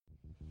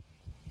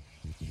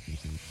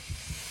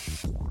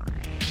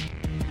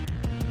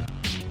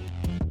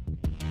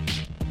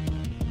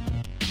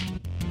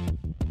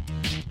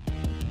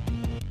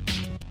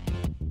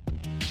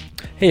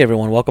Hey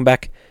everyone, welcome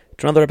back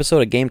to another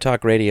episode of Game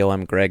Talk Radio.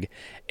 I'm Greg,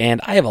 and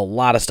I have a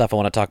lot of stuff I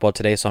want to talk about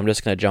today, so I'm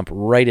just going to jump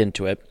right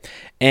into it.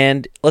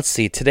 And let's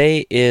see,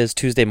 today is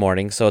Tuesday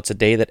morning, so it's a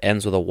day that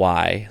ends with a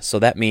Y, so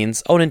that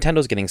means,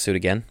 Nintendo's getting sued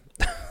again.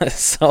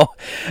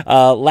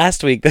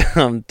 Last week,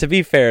 to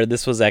be fair,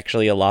 this was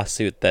actually a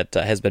lawsuit that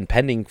has been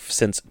pending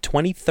since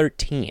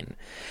 2013.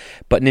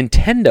 But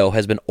Nintendo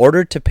has been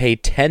ordered to pay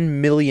 $10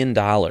 million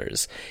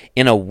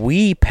in a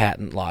Wii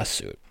patent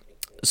lawsuit.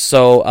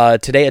 So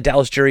today, a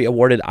Dallas jury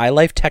awarded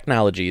iLife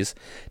Technologies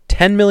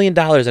 $10 million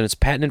in its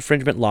patent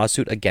infringement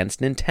lawsuit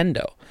against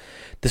Nintendo.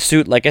 The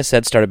suit, like I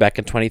said, started back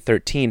in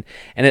 2013,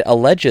 and it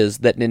alleges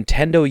that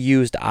Nintendo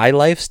used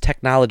iLife's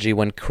technology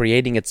when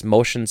creating its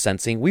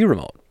motion-sensing Wii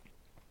Remote.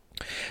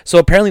 So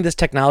apparently this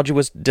technology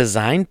was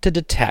designed to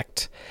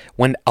detect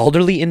when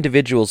elderly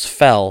individuals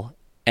fell,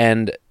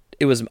 and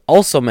it was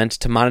also meant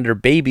to monitor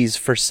babies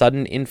for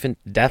sudden infant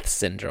death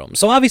syndrome.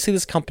 So obviously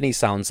this company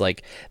sounds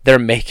like they're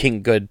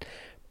making good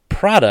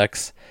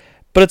products,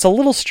 but it's a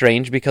little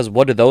strange because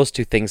what do those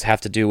two things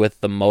have to do with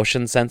the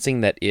motion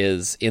sensing that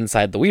is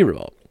inside the Wii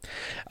Remote?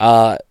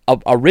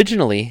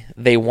 Originally,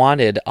 they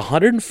wanted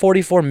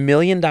 $144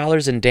 million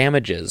in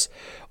damages,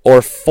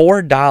 or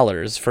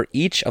 $4 for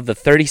each of the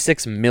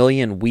 36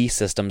 million Wii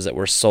systems that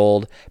were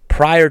sold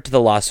prior to the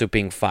lawsuit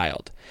being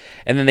filed.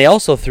 And then they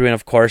also threw in,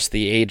 of course,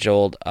 the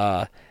age-old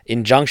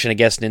injunction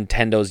against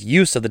Nintendo's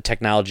use of the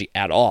technology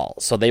at all.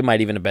 So they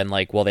might even have been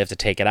like, well, they have to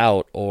take it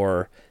out,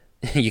 or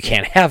you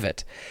can't have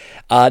it.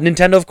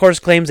 Nintendo, of course,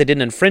 claims they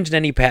didn't infringe on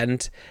any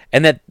patent,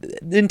 and that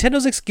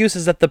Nintendo's excuse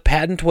is that the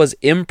patent was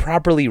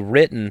improperly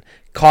written,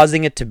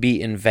 causing it to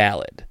be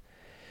invalid.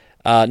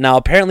 Now,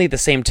 apparently at the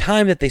same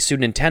time that they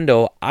sued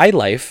Nintendo,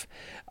 iLife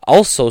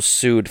also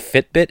sued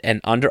Fitbit and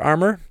Under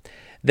Armour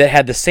that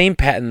had the same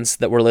patents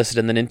that were listed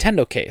in the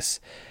Nintendo case.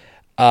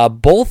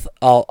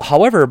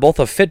 However, both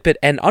of Fitbit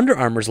and Under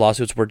Armour's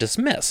lawsuits were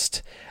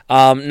dismissed.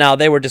 Now,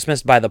 they were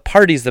dismissed by the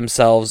parties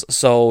themselves,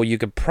 so you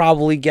could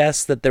probably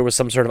guess that there was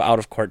some sort of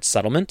out-of-court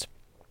settlement.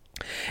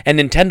 And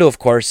Nintendo, of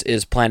course,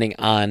 is planning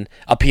on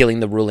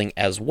appealing the ruling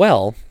as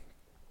well.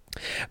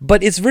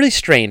 But it's really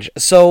strange.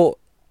 So,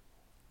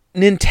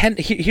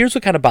 here's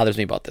what kind of bothers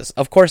me about this.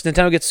 Of course,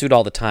 Nintendo gets sued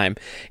all the time.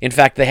 In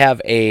fact, they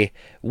have a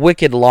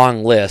wicked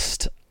long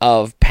list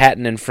of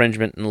patent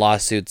infringement and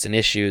lawsuits and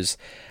issues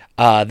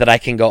that I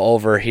can go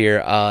over here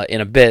in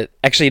a bit.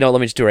 Actually,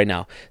 let me just do it right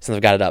now since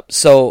I've got it up.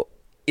 So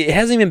it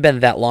hasn't even been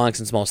that long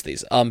since most of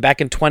these.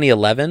 Back in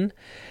 2011,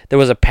 there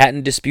was a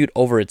patent dispute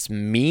over its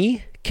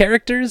Mii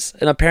characters,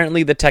 and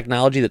apparently the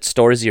technology that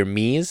stores your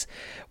Miis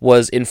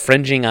was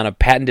infringing on a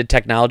patented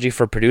technology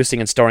for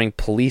producing and storing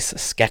police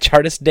sketch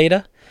artist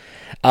data.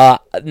 Now,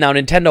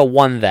 Nintendo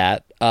won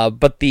that,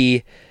 but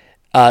it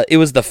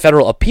was the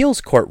Federal Appeals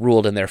Court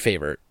ruled in their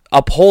favor,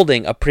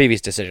 upholding a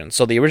previous decision.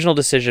 So the original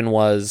decision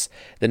was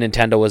that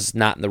Nintendo was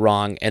not in the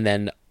wrong, and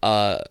then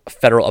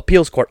Federal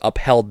Appeals Court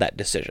upheld that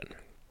decision.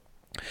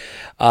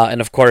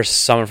 And of course,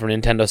 someone from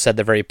Nintendo said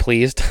they're very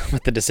pleased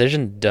with the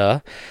decision.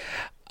 Duh.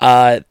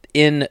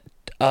 In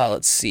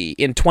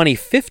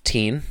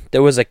 2015,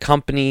 there was a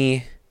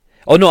company.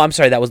 Oh no, I'm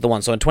sorry, that was the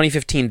one. So in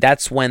 2015,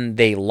 that's when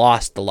they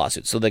lost the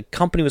lawsuit. So the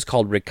company was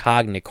called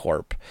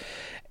Recognicorp,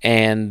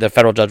 and the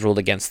federal judge ruled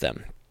against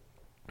them.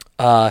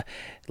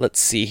 Let's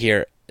see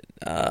here.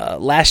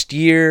 Last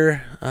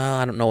year,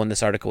 I don't know when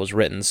this article was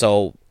written,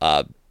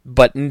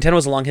 but Nintendo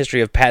has a long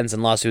history of patents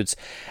and lawsuits.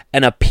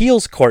 An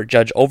appeals court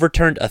judge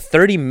overturned a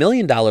 $30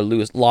 million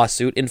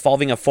lawsuit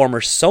involving a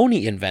former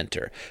Sony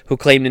inventor who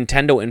claimed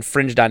Nintendo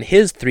infringed on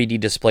his 3D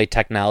display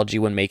technology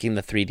when making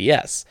the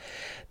 3DS.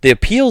 The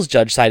appeals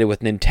judge sided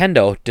with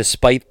Nintendo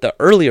despite the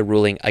earlier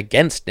ruling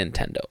against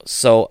Nintendo.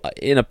 So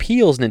in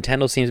appeals,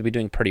 Nintendo seems to be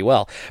doing pretty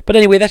well. But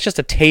anyway, that's just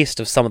a taste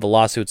of some of the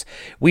lawsuits.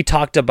 We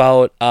talked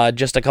about,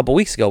 just a couple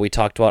weeks ago, we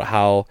talked about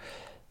how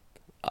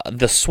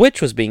the Switch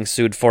was being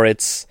sued for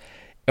its,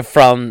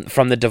 from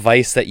the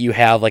device that you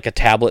have, like a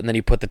tablet, and then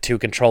you put the two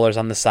controllers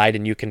on the side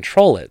and you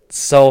control it.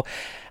 So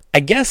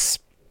I guess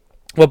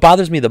what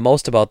bothers me the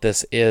most about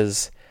this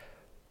is,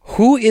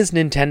 who is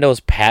Nintendo's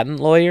patent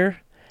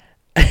lawyer?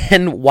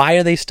 And why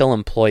are they still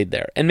employed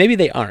there? And maybe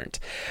they aren't.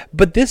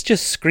 But this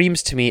just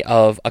screams to me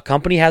of a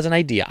company has an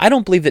idea. I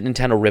don't believe that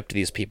Nintendo ripped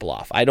these people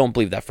off. I don't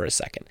believe that for a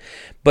second.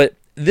 But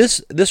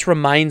this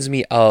reminds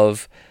me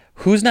of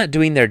who's not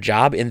doing their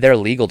job in their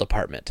legal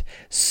department.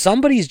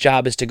 Somebody's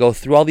job is to go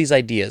through all these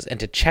ideas and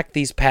to check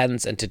these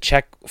patents and to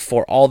check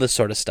for all this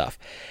sort of stuff.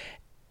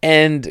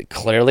 And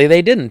clearly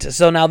they didn't.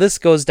 So now this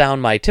goes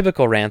down my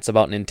typical rants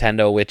about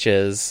Nintendo, which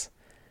is,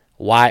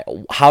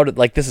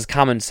 this is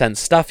common sense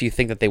stuff you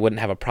think that they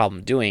wouldn't have a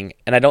problem doing,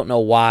 and I don't know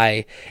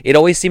why. It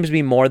always seems to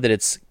be more that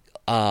it's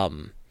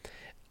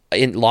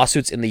in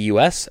lawsuits in the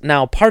U.S.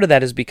 Now, part of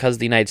that is because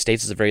the United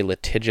States is a very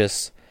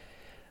litigious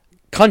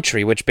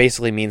country, which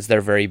basically means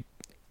they're very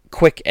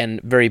quick and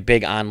very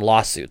big on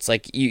lawsuits.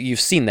 Like, you've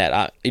seen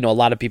that. A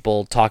lot of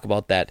people talk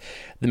about that.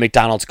 The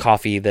McDonald's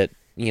coffee that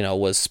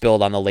was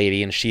spilled on the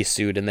lady and she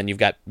sued, and then you've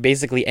got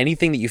basically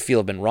anything that you feel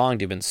have been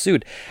wronged, you've been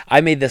sued.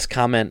 I made this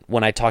comment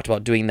when I talked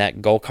about doing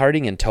that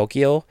go-karting in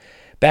Tokyo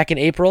back in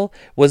April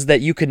was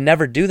that you could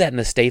never do that in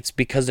the States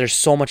because there's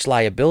so much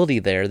liability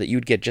there that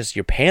you'd get just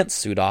your pants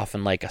sued off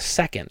in like a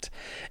second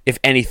if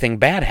anything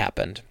bad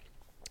happened.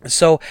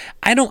 So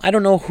I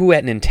don't know who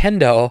at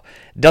Nintendo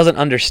doesn't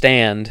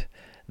understand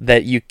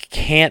that you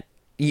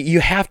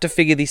have to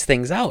figure these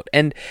things out.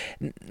 And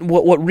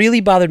what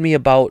really bothered me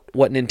about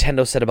what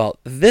Nintendo said about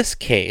this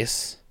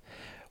case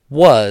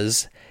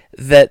was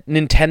that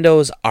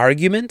Nintendo's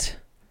argument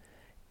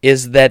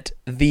is that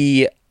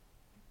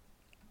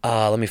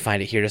let me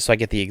find it here just so I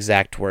get the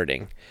exact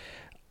wording.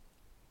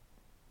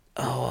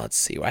 Oh, let's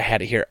see. I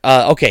had it here.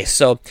 Okay,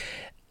 so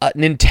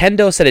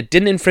Nintendo said it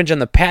didn't infringe on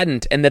the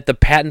patent and that the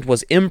patent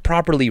was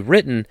improperly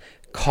written,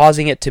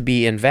 causing it to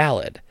be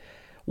invalid.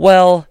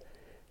 Well,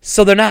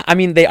 so they're not,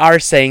 they are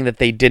saying that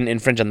they didn't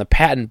infringe on the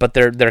patent, but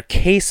their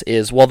case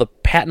is, well, the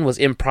patent was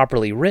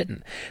improperly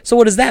written. So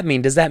what does that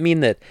mean? Does that mean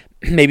that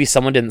maybe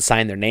someone didn't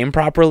sign their name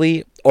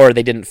properly or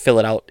they didn't fill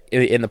it out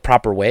in the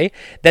proper way?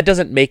 That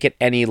doesn't make it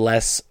any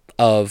less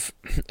of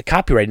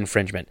copyright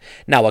infringement.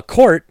 Now, a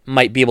court you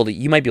might be able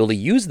to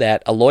use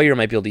that, a lawyer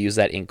might be able to use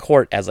that in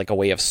court as like a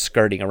way of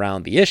skirting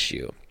around the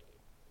issue.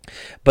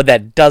 But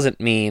that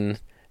doesn't mean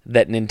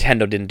that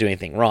Nintendo didn't do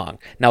anything wrong.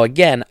 Now,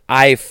 again,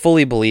 I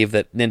fully believe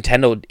that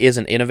Nintendo is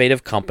an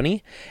innovative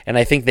company, and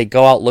I think they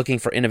go out looking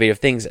for innovative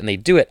things, and they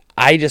do it.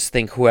 I just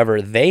think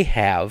whoever they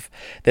have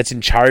that's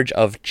in charge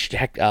of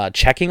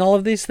checking all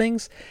of these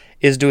things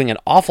is doing an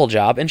awful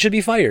job and should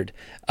be fired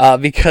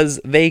because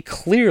they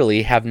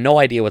clearly have no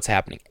idea what's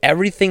happening.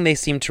 Everything they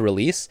seem to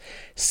release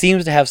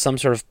seems to have some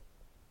sort of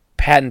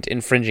patent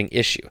infringing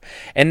issue.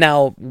 And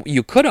now,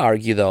 you could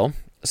argue, though,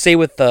 say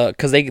with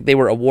because they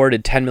were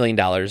awarded $10 million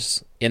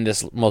in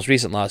this most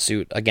recent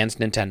lawsuit against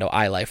Nintendo,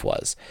 iLife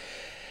was.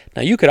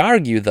 Now, you could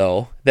argue,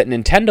 though, that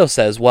Nintendo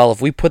says, well,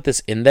 if we put this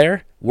in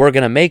there, we're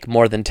going to make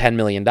more than $10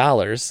 million.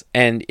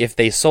 And if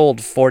they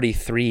sold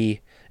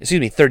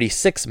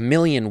 36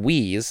 million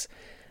Wiis,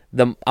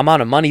 the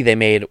amount of money they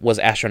made was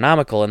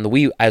astronomical. And the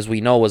Wii, as we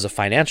know, was a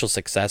financial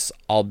success,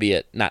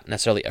 albeit not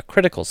necessarily a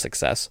critical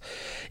success.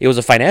 It was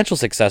a financial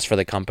success for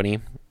the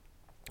company,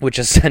 which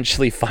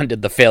essentially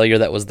funded the failure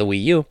that was the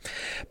Wii U.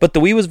 But the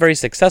Wii was very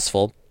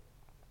successful.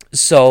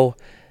 So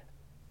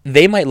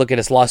they might look at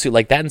this lawsuit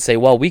like that and say,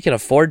 well, we can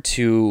afford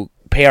to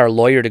pay our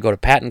lawyer to go to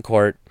patent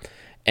court,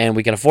 and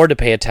we can afford to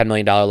pay a $10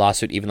 million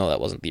lawsuit, even though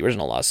that wasn't the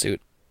original lawsuit,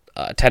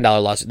 a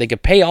 $10 lawsuit. They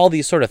could pay all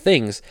these sort of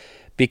things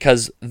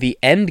because the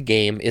end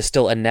game is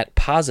still a net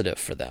positive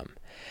for them.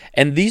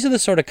 And these are the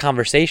sort of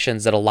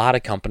conversations that a lot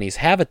of companies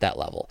have at that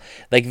level.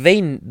 Like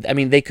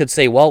they could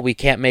say, well, we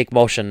can't make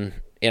motion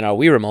in our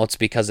Wii remotes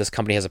because this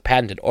company has a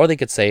patented. Or they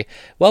could say,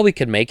 well, we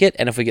could make it,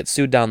 and if we get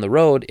sued down the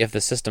road, if the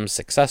system's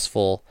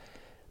successful,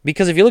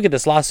 because if you look at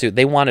this lawsuit,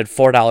 they wanted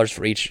 $4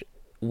 for each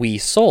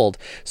Wii sold.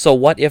 So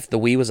what if the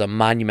Wii was a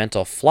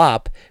monumental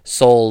flop,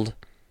 sold,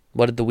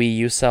 what did the Wii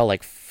U sell,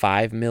 like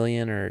 5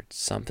 million or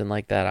something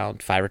like that? I don't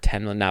know, 5 or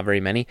 10 million, not very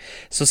many.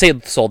 So say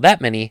it sold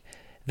that many,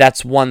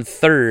 that's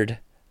 1/3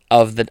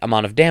 of the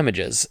amount of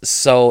damages.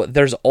 So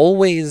there's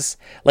always,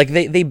 like,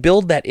 they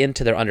build that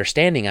into their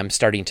understanding, I'm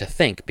starting to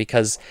think,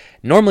 because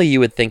normally you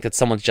would think that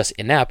someone's just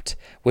inept,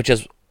 which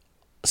is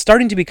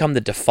starting to become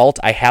the default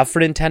I have for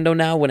Nintendo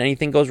now. When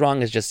anything goes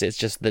wrong, it's just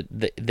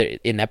the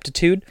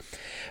ineptitude.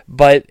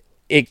 But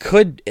it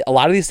could, a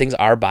lot of these things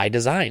are by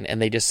design,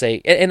 and they just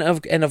say, and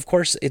of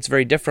course it's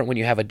very different when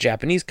you have a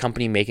Japanese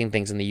company making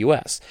things in the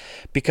US,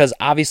 because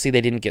obviously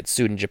they didn't get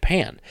sued in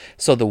Japan.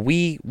 So the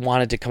Wii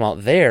wanted to come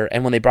out there,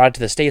 and when they brought it to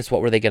the States,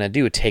 what were they going to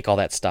do? Take all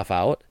that stuff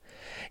out?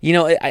 You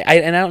know,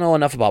 I don't know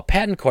enough about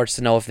patent courts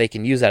to know if they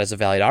can use that as a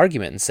valid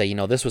argument and say, you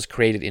know, this was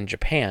created in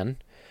Japan.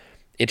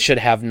 It should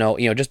have no,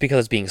 you know, just because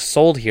it's being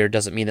sold here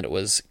doesn't mean that it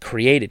was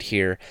created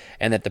here,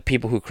 and that the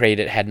people who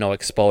created it had no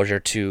exposure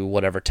to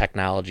whatever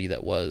technology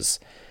that was,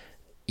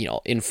 you know,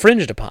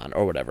 infringed upon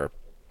or whatever.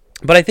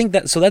 But I think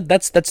that's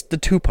the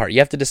two part. You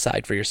have to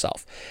decide for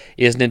yourself.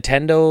 Is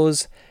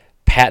Nintendo's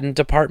patent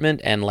department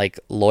and like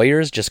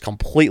lawyers just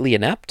completely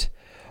inept,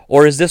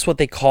 or is this what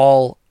they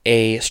call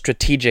a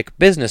strategic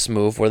business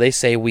move, where they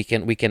say we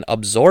can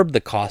absorb the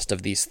cost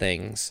of these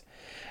things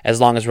as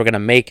long as we're going to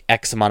make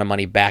X amount of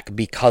money back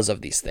because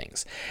of these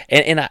things.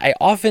 And I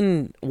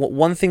often,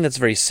 one thing that's a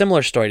very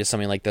similar story to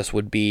something like this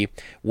would be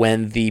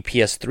when the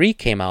PS3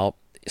 came out.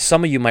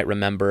 Some of you might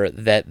remember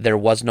that there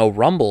was no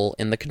rumble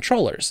in the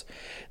controllers.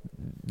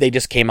 They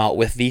just came out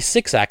with the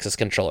 6-axis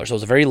controller. So it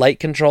was a very light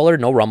controller,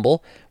 no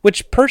rumble,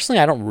 which personally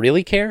I don't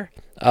really care.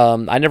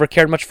 I never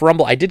cared much for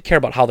rumble. I did care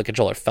about how the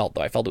controller felt,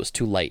 though. I felt it was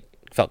too light.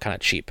 It felt kind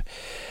of cheap.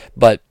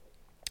 But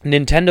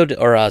Nintendo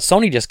or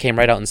Sony just came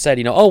right out and said,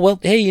 you know, oh,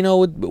 well, hey, you know,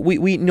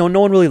 we know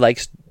no one really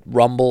likes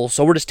rumble,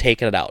 so we're just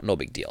taking it out. No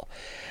big deal.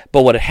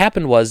 But what had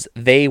happened was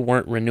they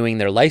weren't renewing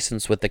their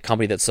license with the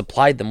company that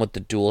supplied them with the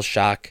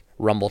DualShock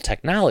rumble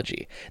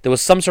technology. There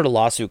was some sort of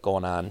lawsuit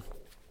going on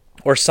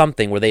or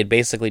something where they had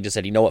basically just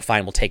said, you know what,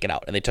 fine, we'll take it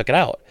out. And they took it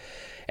out.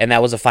 And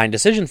that was a fine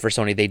decision for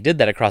Sony. They did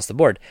that across the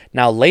board.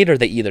 Now, later,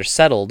 they either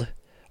settled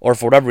or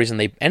for whatever reason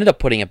they ended up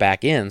putting it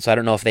back in. So I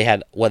don't know if they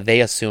had what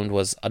they assumed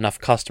was enough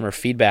customer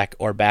feedback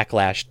or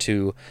backlash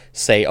to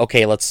say,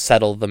 okay, let's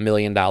settle the $1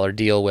 million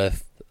deal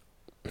with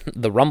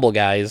the Rumble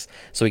guys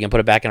so we can put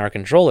it back in our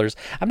controllers.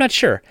 I'm not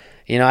sure.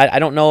 I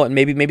don't know. And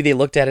maybe they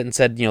looked at it and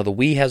said, the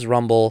Wii has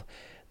Rumble,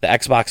 the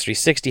Xbox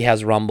 360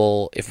 has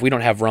Rumble. If we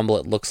don't have Rumble,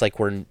 it looks like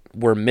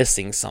we're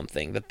missing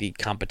something that the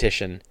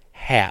competition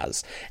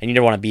has. And you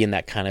never want to be in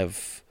that kind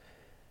of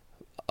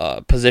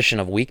position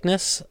of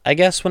weakness, I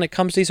guess, when it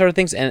comes to these sort of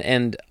things.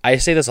 And I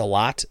say this a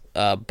lot,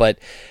 but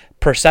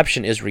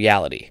perception is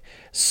reality.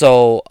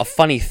 So a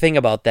funny thing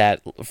about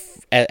that,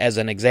 as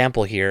an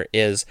example here,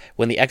 is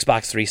when the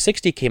Xbox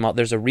 360 came out,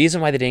 there's a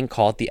reason why they didn't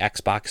call it the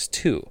Xbox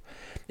 2.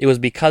 It was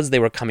because they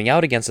were coming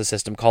out against a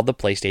system called the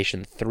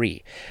PlayStation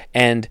 3.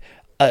 And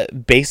on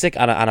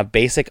a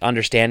basic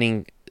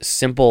understanding,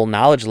 simple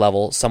knowledge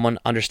level, someone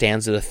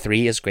understands that a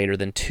 3 is greater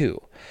than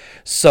 2.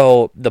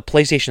 So the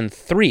PlayStation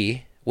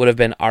 3 would have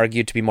been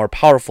argued to be more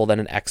powerful than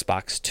an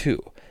Xbox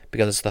 2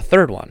 because it's the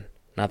third one,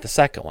 not the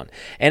second one.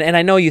 And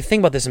I know you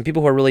think about this, and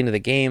people who are really into the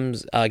game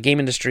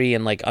industry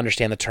and like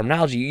understand the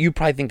terminology, you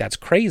probably think that's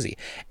crazy,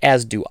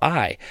 as do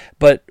I.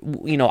 But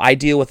I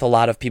deal with a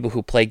lot of people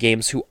who play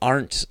games who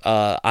aren't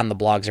on the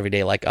blogs every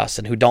day like us,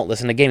 and who don't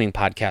listen to gaming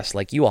podcasts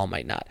like you all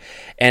might not.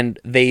 And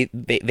they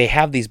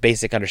have these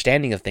basic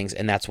understanding of things,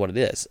 and that's what it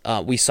is.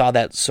 We saw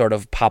that sort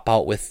of pop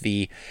out with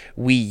the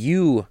Wii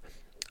U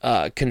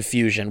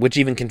confusion, which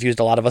even confused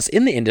a lot of us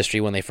in the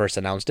industry when they first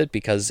announced it,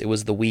 because it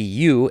was the Wii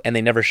U and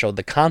they never showed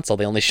the console,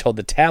 they only showed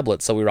the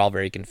tablet, so we were all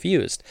very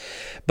confused.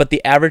 But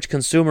the average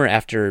consumer,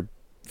 after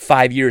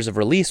 5 years of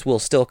release, will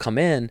still come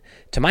in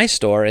to my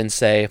store and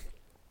say,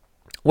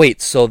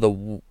 wait, so the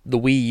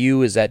Wii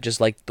U, is that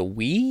just like the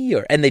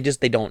Wii? And they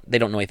don't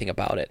know anything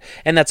about it.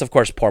 And that's, of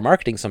course, poor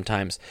marketing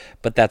sometimes,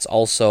 but that's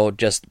also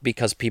just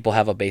because people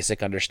have a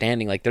basic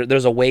understanding. Like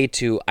there's a way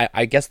to,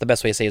 I guess the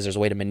best way to say is there's a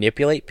way to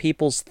manipulate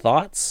people's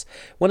thoughts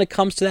when it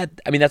comes to that.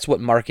 I mean, that's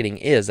what marketing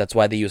is. That's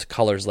why they use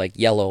colors like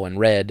yellow and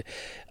red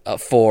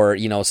for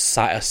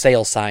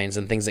sale signs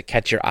and things that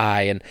catch your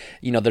eye. And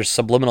there's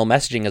subliminal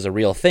messaging as a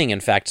real thing, in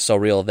fact so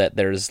real that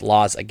there's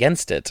laws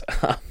against it.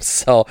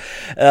 So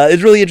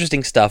it's really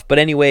interesting stuff. But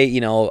anyway,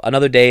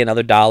 another day,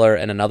 another dollar,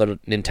 and another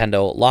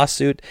Nintendo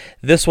lawsuit.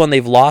 This one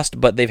they've lost,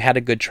 but they've had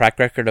a good track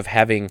record of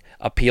having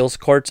appeals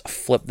courts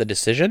flip the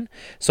decision.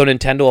 So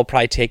Nintendo will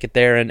probably take it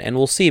there, and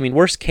we'll see. I mean,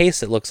 worst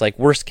case, it looks like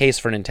worst case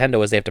for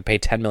Nintendo is they have to pay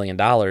 $10 million,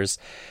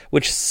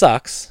 which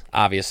sucks,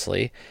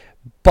 obviously,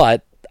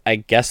 but I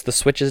guess the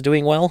Switch is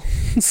doing well,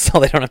 so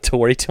they don't have to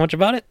worry too much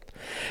about it.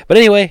 But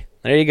anyway,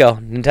 there you go.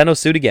 Nintendo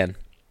sued again.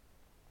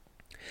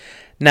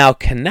 Now,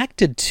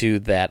 connected to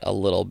that a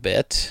little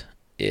bit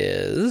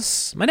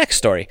is my next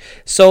story.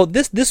 So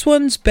this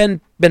one's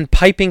been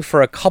piping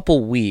for a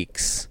couple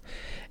weeks,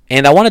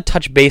 and I want to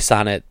touch base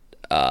on it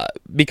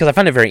because I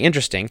find it very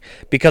interesting,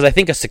 because I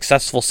think a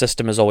successful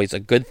system is always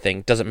a good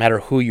thing. Doesn't matter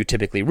who you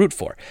typically root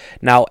for.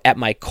 Now, at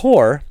my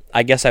core,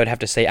 I guess I would have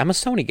to say I'm a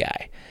Sony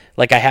guy.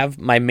 Like, I have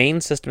my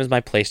main system is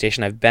my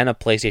PlayStation. I've been a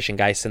PlayStation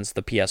guy since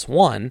the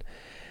PS1.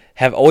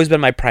 Have always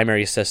been my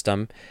primary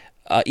system.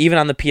 Even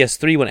on the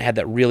PS3 when it had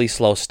that really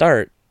slow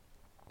start.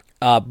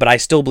 But I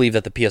still believe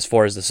that the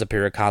PS4 is the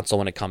superior console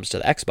when it comes to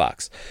the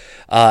Xbox.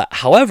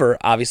 However,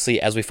 obviously,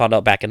 as we found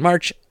out back in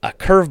March, a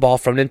curveball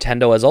from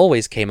Nintendo, as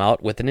always, came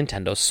out with the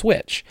Nintendo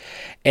Switch.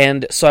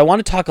 And so I want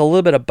to talk a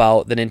little bit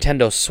about the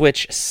Nintendo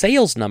Switch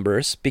sales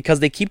numbers, because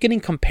they keep getting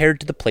compared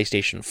to the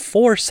PlayStation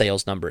 4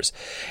 sales numbers.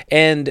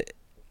 And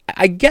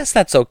I guess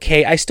that's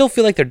okay. I still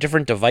feel like they're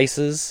different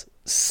devices,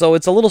 so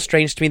it's a little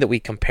strange to me that we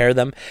compare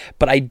them.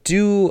 But I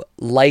do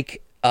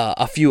like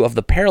a few of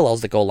the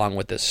parallels that go along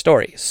with this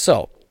story.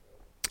 So,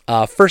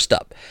 first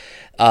up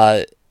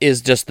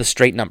is just the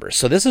straight numbers.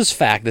 So this is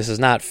fact. This is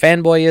not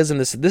fanboyism.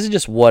 This is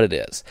just what it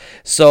is.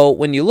 So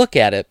when you look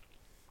at it,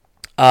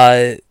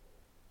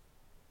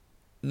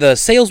 the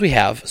sales we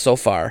have so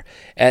far.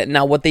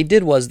 Now, what they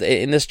did was,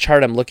 in this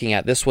chart I'm looking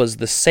at, this was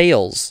the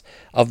sales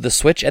of the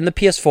Switch and the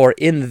PS4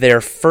 in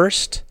their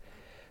first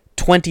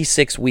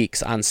 26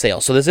 weeks on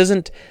sale. So this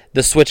isn't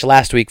the Switch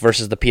last week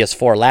versus the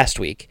PS4 last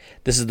week.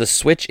 This is the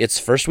Switch its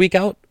first week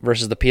out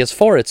versus the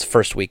PS4 its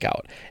first week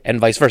out,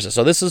 and vice versa.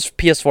 So this is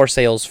PS4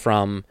 sales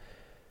from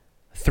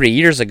 3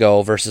 years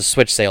ago versus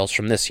Switch sales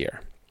from this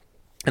year.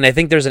 And I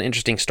think there's an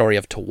interesting story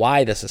of to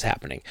why this is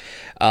happening.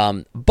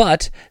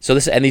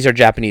 These are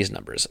Japanese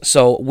numbers.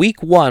 So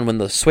week one, when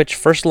the Switch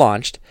first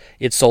launched,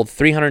 it sold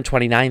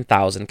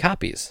 329,000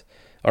 copies,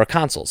 or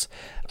consoles,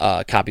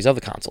 copies of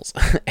the consoles.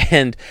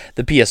 And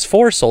the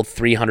PS4 sold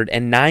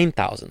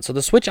 309,000. So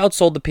the Switch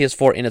outsold the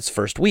PS4 in its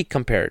first week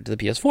compared to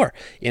the PS4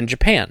 in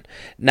Japan.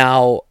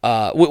 Now,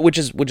 which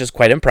is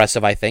quite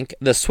impressive, I think.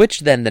 The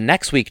Switch then the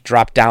next week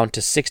dropped down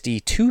to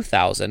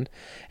 62,000,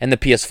 and the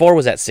PS4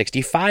 was at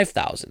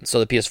 65,000. So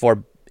the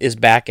PS4 is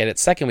back at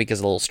its second week is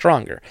a little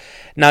stronger.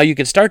 Now, you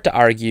could start to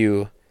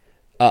argue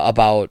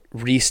about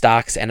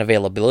restocks and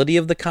availability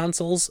of the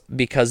consoles,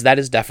 because that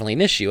is definitely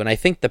an issue. And I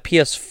think the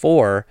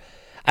PS4,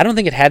 I don't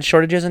think it had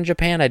shortages in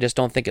Japan. I just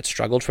don't think it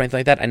struggled for anything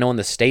like that. I know in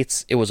the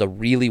States it was a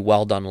really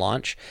well done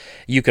launch.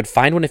 You could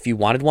find one if you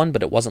wanted one,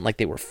 but it wasn't like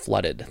they were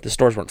flooded. The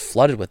stores weren't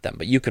flooded with them,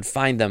 but you could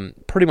find them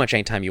pretty much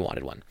anytime you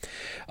wanted one.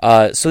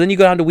 So then you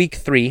go down to week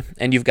 3,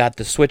 and you've got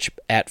the Switch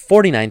at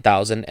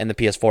 49,000 and the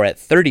PS4 at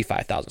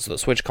 35,000. So the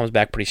Switch comes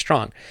back pretty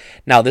strong.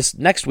 Now this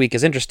next week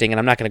is interesting, and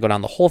I'm not going to go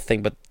down the whole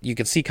thing, but you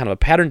can see kind of a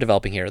pattern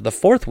developing here. The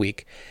 4th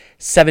week,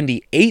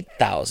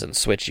 78,000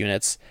 Switch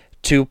units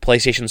to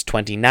PlayStation's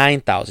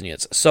 29,000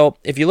 units. So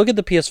if you look at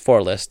the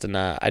PS4 list, and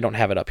I don't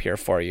have it up here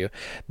for you,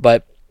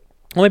 but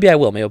well, maybe I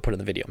will. Maybe I'll put it in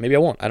the video. Maybe I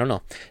won't. I don't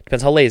know.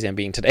 Depends how lazy I'm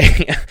being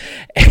today.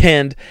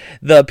 And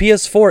the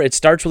PS4, it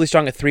starts really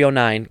strong at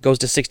 309, goes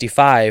to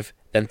 65,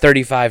 then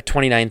 35,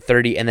 29,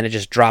 30, and then it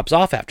just drops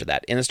off after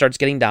that. And it starts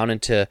getting down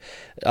into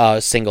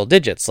single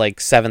digits, like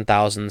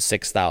 7,000,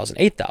 6,000,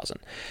 8,000.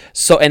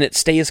 So, and it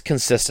stays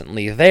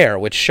consistently there,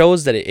 which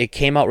shows that it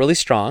came out really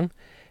strong,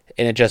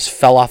 and it just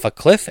fell off a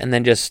cliff, and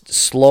then just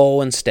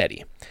slow and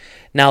steady.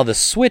 Now, the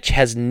Switch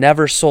has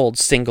never sold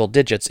single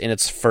digits in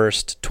its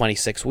first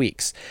 26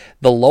 weeks.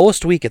 The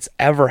lowest week it's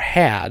ever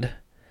had,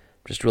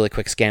 just really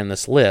quick scanning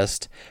this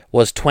list,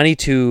 was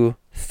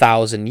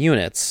 22,000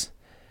 units.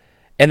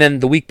 And then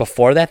the week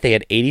before that, they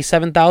had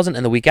 87,000,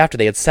 and the week after,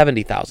 they had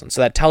 70,000.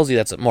 So that tells you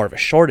that's more of a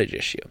shortage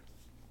issue.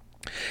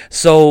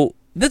 So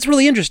that's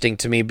really interesting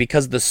to me,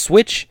 because the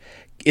Switch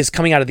is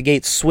coming out of the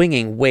gate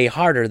swinging way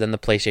harder than the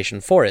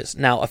PlayStation 4 is.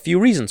 Now, a few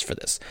reasons for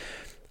this.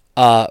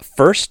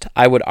 First,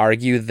 I would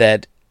argue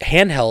that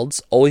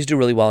handhelds always do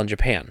really well in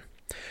Japan.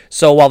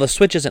 So while the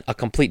Switch isn't a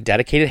complete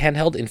dedicated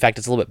handheld, in fact,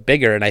 it's a little bit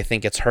bigger, and I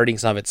think it's hurting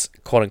some of its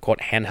quote-unquote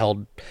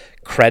handheld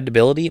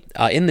credibility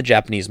in the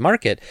Japanese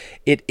market,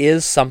 it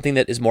is something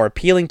that is more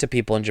appealing to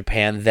people in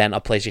Japan than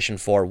a PlayStation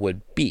 4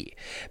 would be.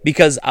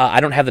 Because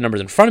I don't have the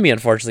numbers in front of me,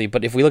 unfortunately,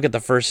 but if we look at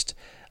the first...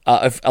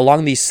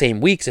 along these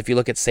same weeks, if you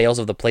look at sales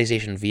of the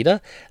PlayStation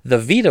Vita, the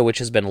Vita, which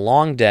has been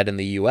long dead in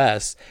the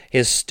US,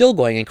 is still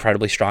going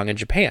incredibly strong in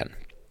Japan.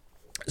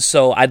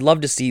 So I'd love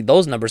to see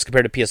those numbers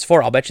compared to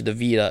PS4. I'll bet you the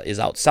Vita is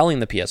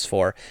outselling the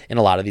PS4 in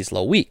a lot of these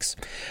low weeks.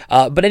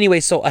 But anyway,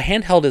 so a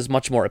handheld is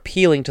much more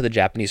appealing to the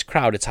Japanese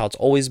crowd. It's how it's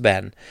always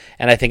been,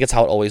 and I think it's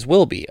how it always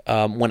will be.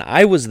 When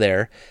I was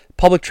there,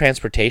 public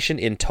transportation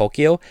in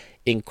Tokyo,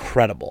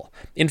 incredible.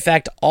 In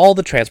fact, all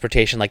the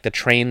transportation, like the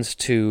trains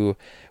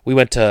we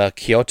went to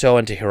Kyoto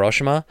and to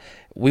Hiroshima.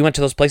 We went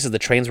to those places. The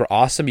trains were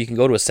awesome. You can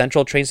go to a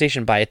central train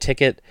station, buy a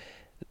ticket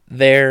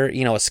there,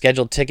 a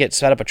scheduled ticket,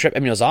 set up a trip. I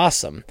mean, it was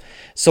awesome.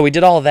 So we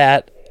did all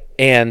that.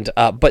 And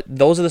but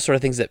those are the sort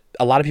of things that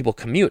a lot of people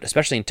commute,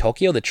 especially in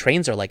Tokyo. The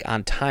trains are like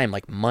on time,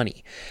 like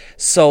money.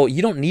 So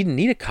you don't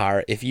need a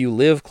car if you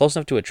live close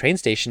enough to a train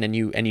station and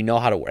you know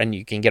how to, and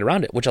you can get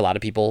around it, which a lot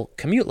of people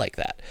commute like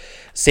that.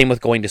 Same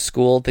with going to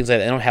school, things like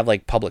that. They don't have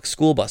like public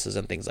school buses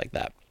and things like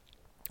that.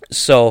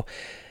 So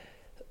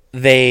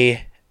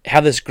they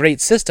have this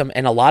great system,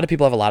 and a lot of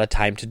people have a lot of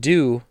time to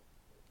do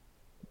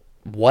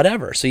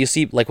whatever. So you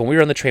see, like when we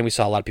were on the train, we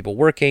saw a lot of people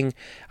working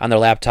on their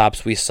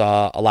laptops. We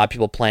saw a lot of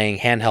people playing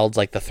handhelds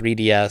like the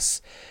 3DS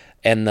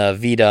and the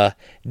Vita.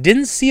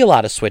 Didn't see a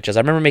lot of Switches.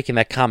 I remember making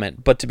that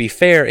comment, but to be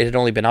fair, it had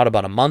only been out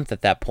about a month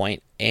at that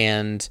point,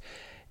 and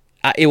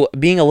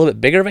being a little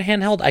bit bigger of a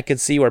handheld, I could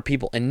see where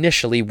people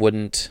initially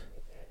wouldn't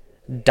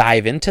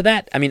dive into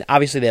that. I mean,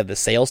 obviously they have the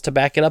sales to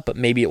back it up, but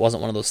maybe it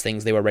wasn't one of those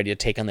things they were ready to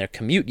take on their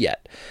commute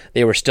yet.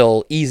 They were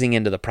still easing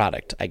into the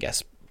product, I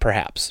guess,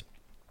 perhaps.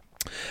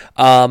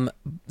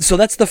 So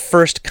that's the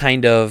first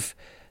kind of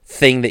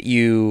thing that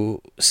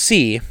you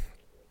see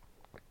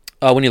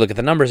when you look at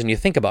the numbers and you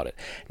think about it.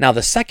 Now,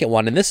 the second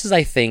one, and this is,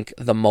 I think,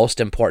 the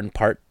most important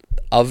part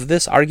of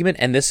this argument,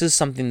 and this is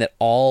something that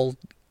all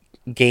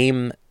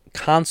game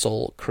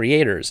console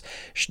creators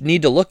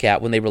need to look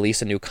at when they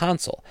release a new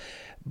console.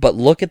 But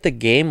look at the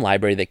game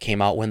library that came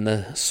out when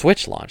the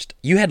Switch launched.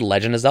 You had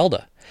Legend of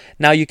Zelda.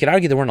 Now, you could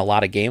argue there weren't a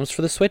lot of games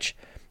for the Switch.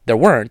 There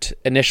weren't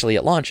initially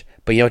at launch,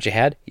 but you know what you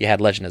had? You had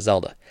Legend of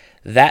Zelda.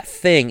 That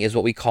thing is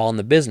what we call in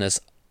the business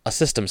a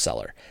system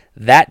seller.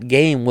 That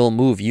game will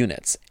move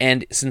units.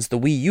 And since the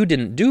Wii U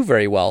didn't do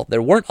very well,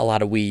 there weren't a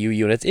lot of Wii U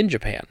units in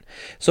Japan.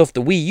 So if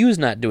the Wii U's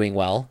not doing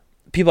well,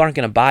 people aren't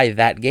going to buy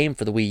that game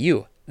for the Wii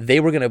U. They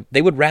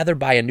would rather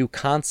buy a new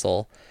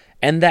console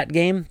and that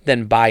game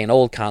than buy an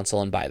old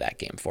console and buy that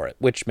game for it,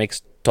 which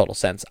makes total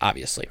sense,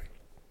 obviously.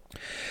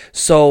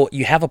 So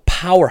you have a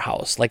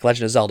powerhouse like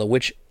Legend of Zelda,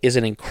 which is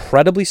an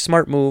incredibly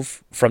smart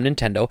move from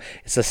Nintendo.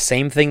 It's the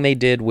same thing they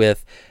did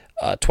with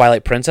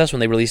Twilight Princess when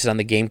they released it on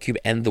the GameCube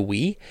and the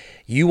Wii.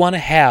 You want to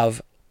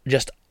have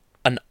just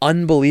an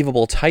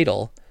unbelievable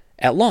title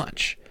at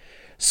launch.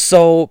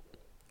 So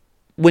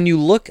when you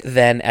look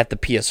then at the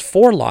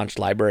PS4 launch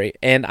library,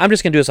 and I'm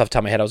just going to do this off the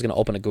top of my head. I was going to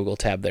open a Google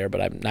tab there,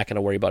 but I'm not going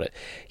to worry about it.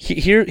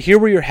 Here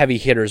were your heavy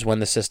hitters when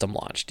the system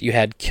launched. You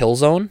had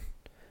Killzone,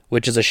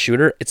 which is a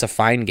shooter. It's a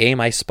fine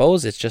game, I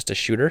suppose. It's just a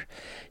shooter.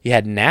 You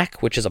had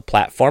Knack, which is a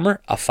platformer.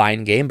 A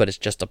fine game, but it's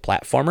just a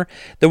platformer.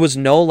 There was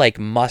no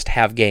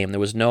must-have game. There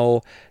was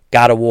no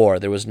God of War.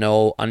 There was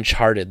no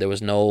Uncharted. There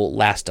was no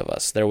Last of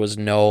Us. There was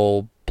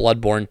no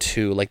Bloodborne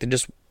 2. Like, they're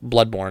just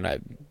Bloodborne. I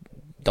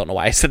don't know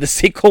why I said the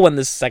sequel when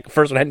this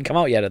first one hadn't come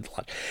out yet at the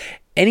launch.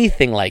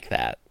 Anything like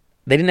that.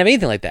 They didn't have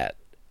anything like that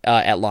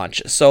at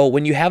launch. So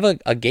when you have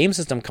a game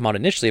system come out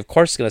initially, of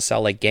course it's going to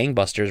sell like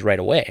gangbusters right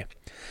away.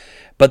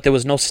 But there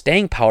was no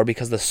staying power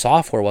because the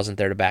software wasn't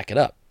there to back it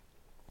up.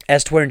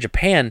 As to where in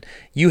Japan,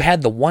 you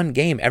had the one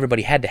game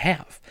everybody had to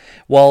have.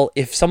 Well,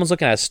 if someone's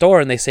looking at a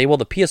store and they say, well,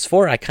 the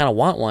PS4, I kind of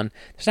want one,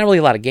 there's not really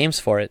a lot of games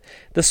for it.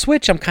 The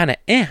Switch, I'm kind of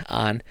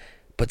on,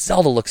 but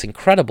Zelda looks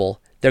incredible.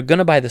 They're going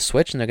to buy the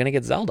Switch and they're going to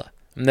get Zelda.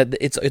 And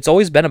it's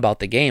always been about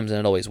the games, and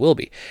it always will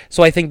be.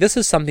 So I think this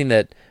is something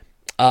that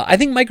I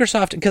think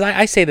Microsoft, because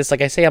I say this,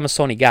 like I say I'm a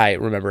Sony guy,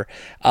 remember,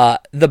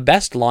 the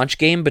best launch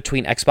game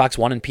between Xbox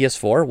One and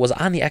PS4 was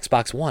on the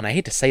Xbox One. I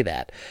hate to say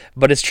that,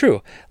 but it's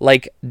true.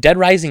 Like, Dead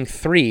Rising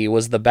 3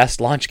 was the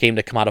best launch game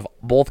to come out of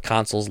both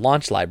consoles'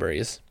 launch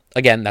libraries.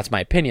 Again, that's my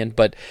opinion,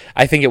 but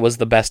I think it was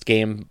the best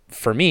game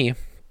for me.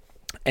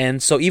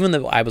 And so even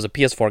though I was a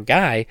PS4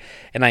 guy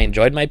and I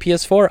enjoyed my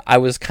PS4, I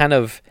was kind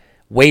of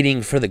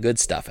waiting for the good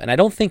stuff. And I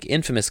don't think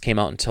Infamous came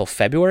out until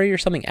February or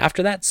something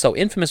after that. So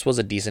Infamous was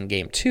a decent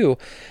game too,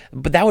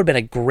 but that would have been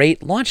a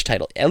great launch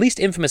title. At least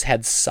Infamous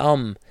had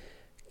some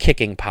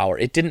kicking power.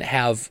 It didn't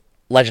have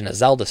Legend of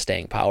Zelda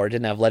staying power. It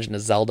didn't have Legend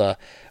of Zelda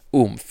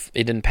oomph.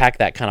 It didn't pack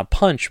that kind of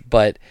punch,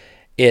 but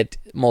it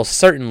most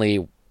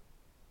certainly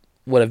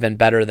would have been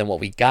better than what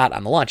we got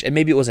on the launch. And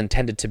maybe it was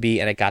intended to be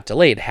and it got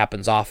delayed. It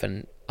happens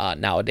often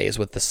nowadays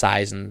with the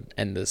size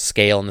and the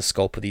scale and the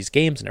scope of these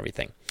games and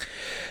everything.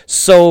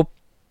 So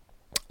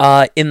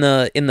in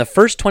the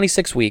first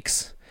 26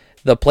 weeks,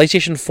 the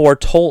PlayStation 4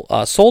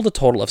 sold a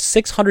total of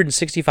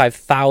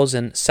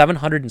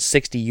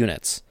 665,760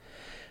 units.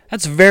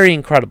 That's very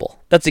incredible.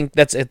 That's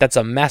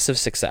a massive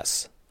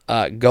success.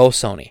 Go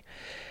Sony.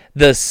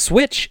 The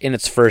Switch in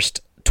its first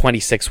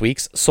 26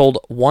 weeks sold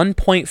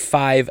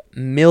 1.5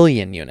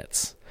 million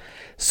units.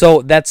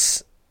 So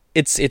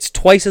it's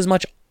twice as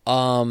much,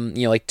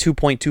 like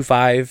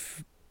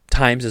 2.25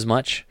 times as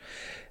much.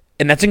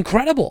 And that's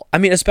incredible. I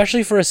mean,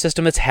 especially for a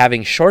system that's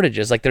having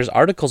shortages. Like, there's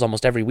articles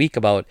almost every week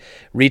about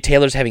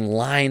retailers having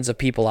lines of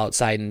people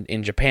outside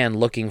in Japan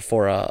looking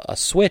for a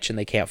Switch and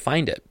they can't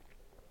find it.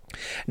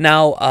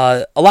 Now,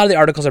 a lot of the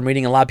articles I'm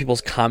reading, a lot of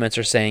people's comments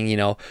are saying,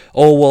 oh,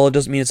 well, it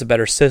doesn't mean it's a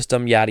better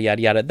system, yada, yada,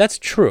 yada. That's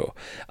true.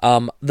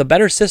 The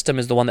better system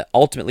is the one that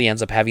ultimately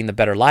ends up having the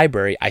better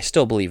library. I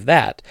still believe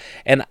that.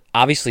 And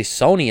obviously,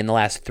 Sony in the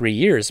last 3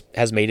 years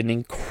has made an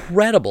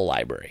incredible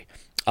library.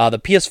 The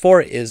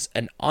PS4 is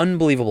an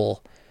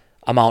unbelievable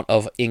amount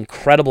of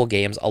incredible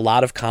games, a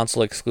lot of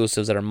console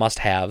exclusives that are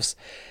must-haves,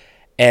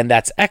 and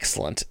that's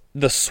excellent.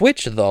 The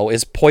Switch, though,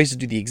 is poised to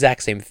do the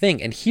exact same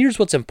thing, and here's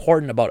what's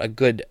important about a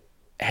good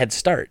head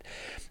start.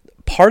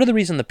 Part of the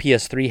reason the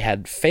PS3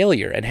 had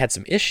failure and had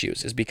some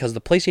issues is because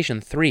the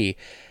PlayStation 3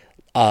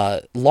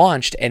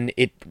 launched, and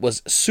it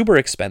was super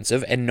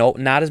expensive, and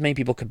not as many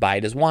people could buy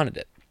it as wanted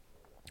it.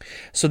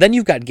 So then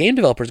you've got game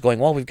developers going,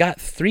 well, we've got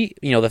the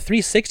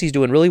 360 is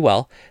doing really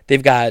well.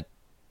 They've got,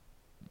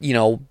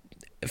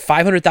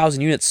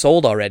 500,000 units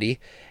sold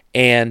already,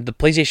 and the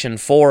PlayStation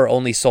 4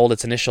 only sold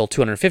its initial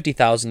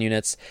 250,000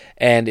 units,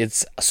 and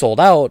it's sold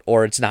out,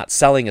 or it's not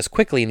selling as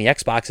quickly, and the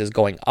Xbox is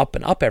going up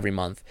and up every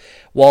month.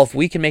 Well, if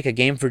we can make a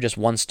game for just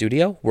one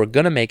studio, we're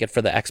going to make it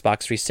for the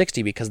Xbox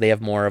 360 because they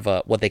have more of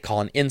what they call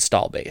an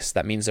install base.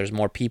 That means there's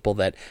more people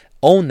that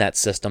own that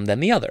system than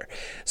the other.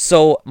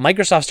 So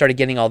Microsoft started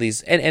getting all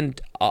these,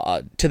 and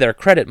to their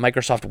credit,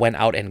 Microsoft went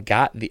out and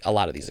got a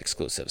lot of these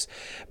exclusives.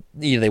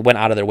 They went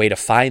out of their way to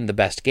find the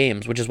best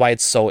games, which is why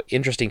it's so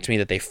interesting to me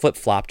that they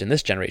flip-flopped in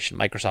this generation.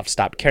 Microsoft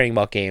stopped caring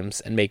about games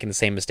and making the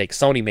same mistake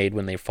Sony made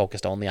when they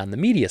focused only on the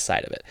media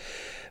side of it.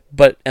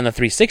 But in the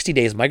 360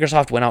 days,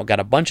 Microsoft went out, got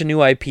a bunch of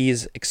new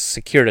IPs,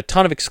 secured a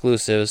ton of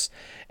exclusives,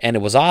 and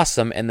it was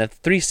awesome, and the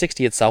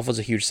 360 itself was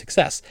a huge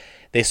success.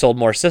 They sold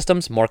more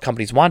systems, more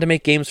companies wanted to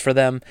make games for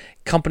them.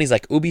 Companies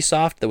like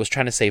Ubisoft that was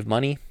trying to save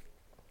money,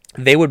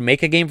 they would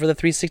make a game for the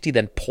 360,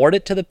 then port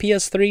it to the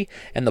PS3,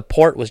 and the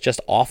port was just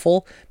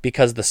awful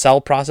because the cell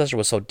processor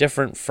was so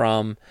different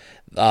from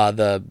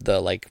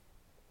the like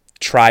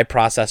tri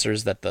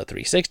processors that the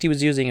 360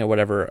 was using or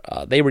whatever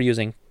they were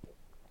using.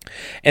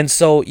 And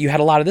so you had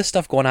a lot of this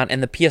stuff going on,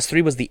 and the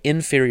PS3 was the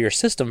inferior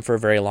system for a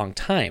very long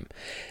time.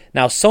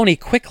 Now Sony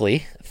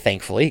quickly,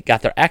 thankfully,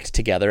 got their act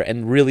together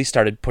and really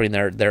started putting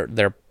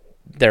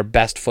their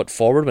best foot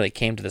forward when it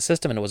came to the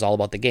system, and it was all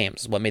about the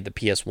games. What made the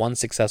PS1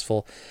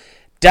 successful,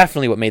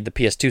 definitely what made the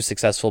PS2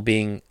 successful,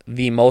 being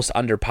the most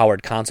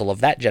underpowered console of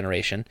that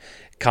generation,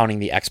 counting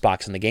the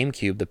Xbox and the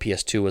GameCube. The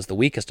PS2 was the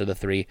weakest of the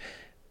three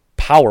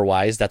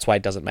power-wise. That's why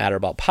it doesn't matter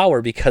about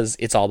power, because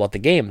it's all about the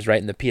games, right?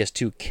 And the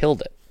PS2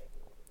 killed it.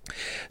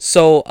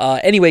 So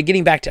anyway,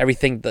 getting back to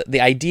everything,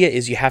 the idea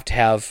is you have to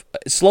have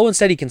slow and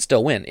steady can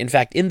still win. In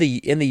fact, in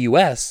the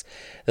US,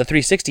 the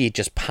 360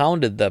 just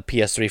pounded the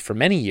PS3 for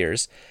many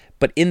years,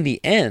 but in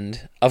the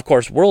end, of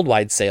course,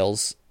 worldwide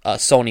sales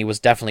Sony was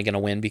definitely going to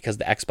win because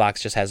the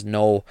Xbox just has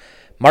no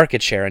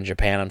market share in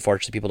Japan.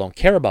 Unfortunately, people don't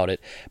care about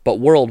it. But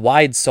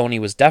worldwide, Sony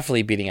was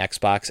definitely beating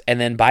Xbox. And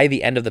then by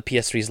the end of the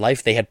PS3's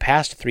life, they had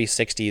passed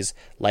 360's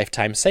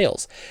lifetime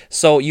sales.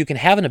 So you can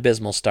have an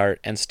abysmal start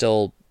and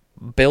still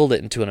build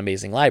it into an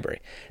amazing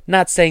library.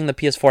 Not saying the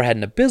PS4 had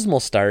an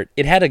abysmal start.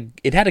 It had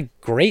a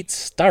great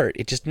start.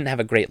 It just didn't have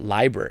a great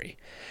library.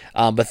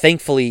 But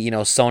thankfully,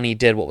 Sony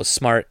did what was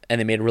smart, and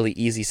they made a really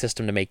easy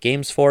system to make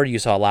games for. You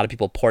saw a lot of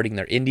people porting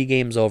their indie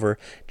games over,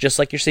 just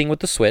like you're seeing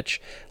with the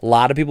Switch. A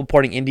lot of people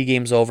porting indie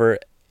games over,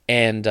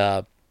 and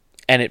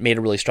it made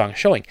a really strong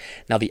showing.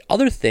 Now, the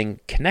other thing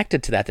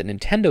connected to that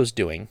Nintendo's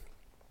doing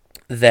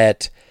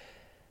that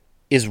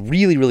is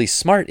really, really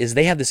smart is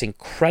they have this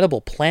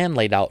incredible plan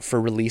laid out for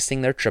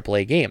releasing their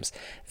AAA games.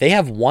 They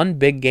have one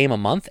big game a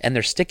month, and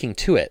they're sticking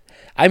to it.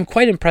 I'm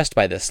quite impressed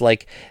by this.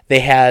 Like,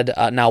 they had,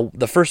 now,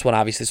 the first one,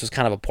 obviously, this was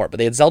kind of a port, but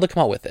they had Zelda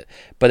come out with it.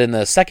 But in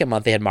the second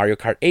month, they had Mario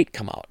Kart 8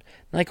 come out.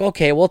 Like,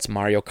 okay, well, it's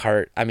Mario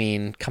Kart. I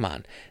mean, come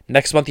on.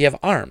 Next month, you have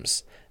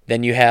ARMS.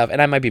 Then you have,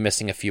 and I might be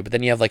missing a few, but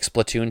then you have, like,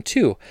 Splatoon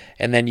 2.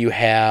 And then you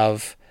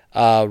have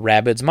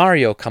Rabbids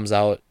Mario comes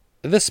out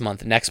this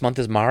month. Next month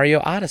is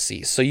Mario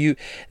Odyssey. So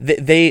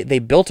they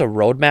built a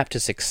roadmap to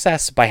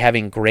success by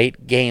having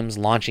great games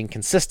launching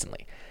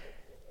consistently.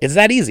 It's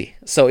that easy.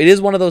 So it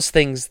is one of those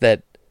things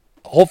that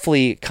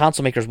hopefully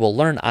console makers will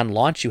learn on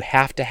launch. You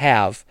have to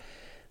have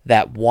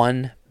that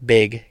one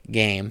big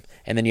game,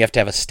 and then you have to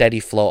have a steady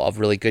flow of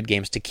really good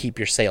games to keep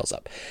your sales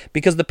up.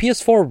 Because the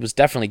PS4 was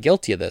definitely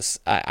guilty of this.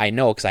 I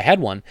know because I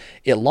had one.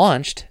 It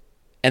launched,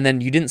 and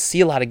then you didn't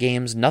see a lot of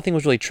games. Nothing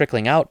was really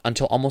trickling out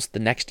until almost the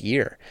next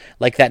year.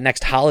 Like that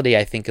next holiday,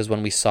 I think, is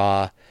when we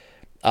saw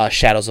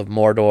Shadows of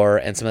Mordor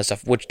and some of the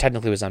stuff, which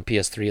technically was on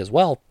PS3 as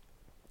well,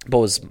 but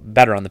was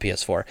better on the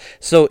PS4.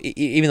 So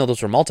even though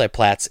those were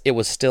multi-plats, it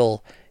was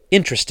still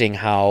interesting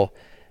how,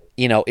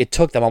 it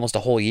took them almost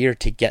a whole year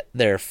to get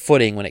their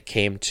footing when it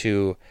came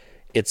to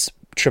its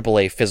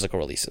AAA physical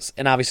releases.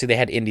 And obviously they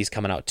had indies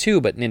coming out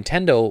too, but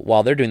Nintendo,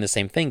 while they're doing the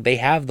same thing, they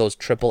have those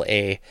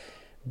AAA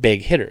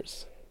big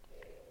hitters.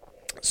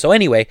 So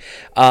anyway,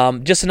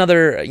 just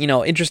another,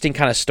 interesting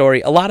kind of story.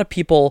 A lot of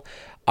people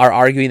are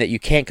arguing that you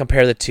can't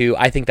compare the two.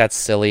 I think that's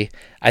silly.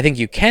 I think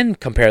you can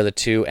compare the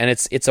two, and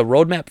it's a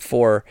roadmap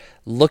for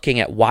looking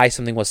at why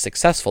something was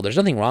successful. There's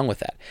nothing wrong with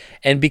that.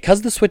 And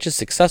because the Switch is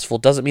successful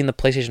doesn't mean the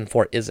PlayStation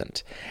 4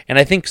 isn't. And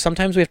I think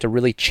sometimes we have to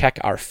really check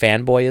our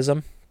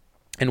fanboyism,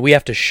 and we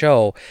have to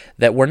show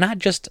that we're not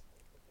just...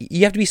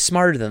 You have to be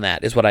smarter than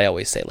that, is what I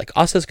always say. Like,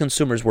 us as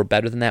consumers, we're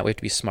better than that. We have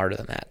to be smarter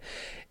than that.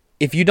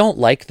 If you don't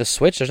like the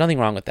Switch, there's nothing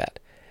wrong with that.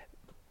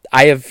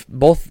 I have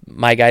both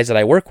my guys that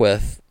I work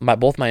with,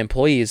 both my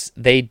employees,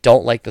 they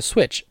don't like the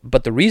Switch.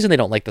 But the reason they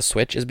don't like the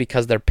Switch is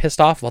because they're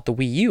pissed off about the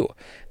Wii U.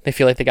 They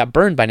feel like they got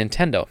burned by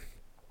Nintendo.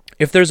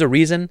 If there's a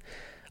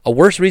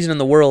worse reason in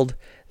the world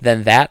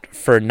than that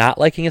for not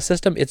liking a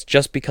system, it's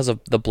just because of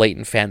the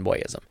blatant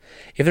fanboyism.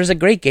 If there's a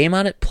great game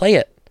on it, play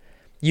it.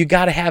 You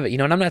got to have it,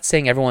 and I'm not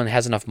saying everyone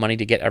has enough money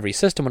to get every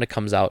system when it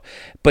comes out,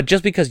 but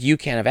just because you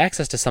can't have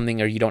access to something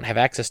or you don't have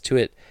access to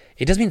it,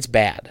 it doesn't mean it's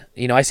bad.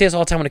 I say this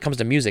all the time when it comes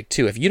to music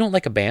too. If you don't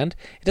like a band,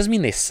 it doesn't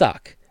mean they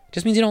suck. It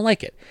just means you don't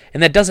like it.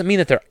 And that doesn't mean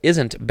that there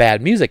isn't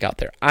bad music out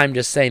there. I'm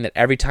just saying that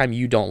every time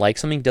you don't like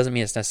something doesn't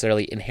mean it's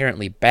necessarily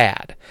inherently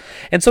bad.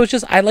 And so it's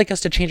just, I'd like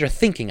us to change our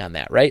thinking on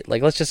that, right?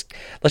 Like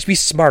let's be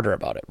smarter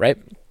about it, right?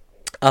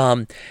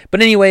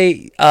 But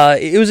anyway,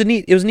 it was a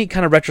neat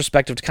kind of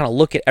retrospective to kind of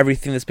look at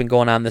everything that's been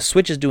going on. The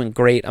Switch is doing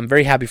great. I'm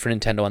very happy for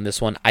Nintendo on this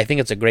one. I think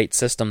it's a great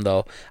system,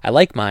 though. I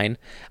like mine.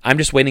 I'm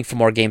just waiting for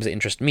more games that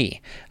interest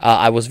me.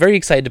 I was very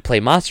excited to play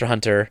Monster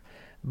Hunter,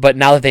 but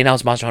now that they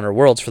announced Monster Hunter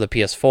Worlds for the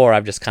PS4,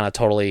 I've just kind of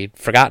totally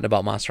forgotten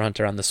about Monster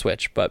Hunter on the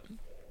Switch. But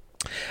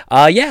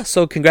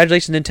so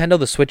congratulations, Nintendo.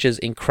 The Switch is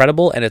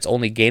incredible, and it's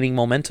only gaining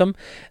momentum.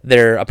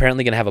 They're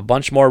apparently going to have a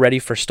bunch more ready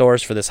for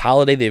stores for this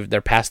holiday.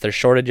 They're past their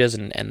shortages,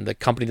 and the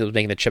company that was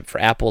making the chip for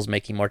Apple is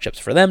making more chips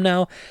for them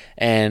now.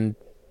 And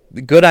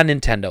good on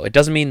Nintendo. It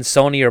doesn't mean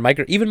Sony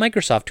or even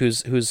Microsoft,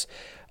 who's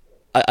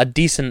a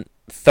decent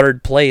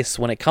third place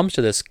when it comes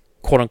to this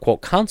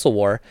quote-unquote console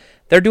war.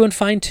 They're doing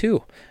fine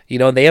too.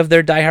 They have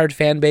their diehard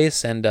fan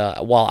base, and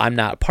while I'm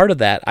not part of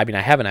that, I mean,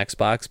 I have an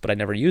Xbox, but I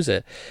never use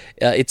it.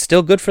 It's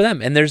still good for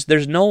them. And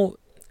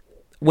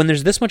when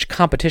there's this much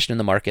competition in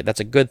the market, that's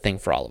a good thing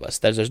for all of us.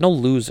 There's no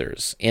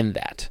losers in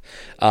that.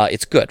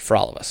 It's good for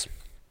all of us.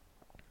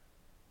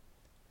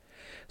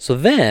 So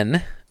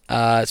then,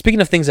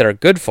 speaking of things that are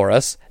good for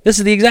us, this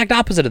is the exact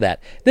opposite of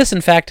that. This, in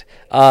fact,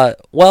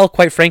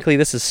 quite frankly,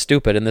 this is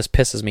stupid, and this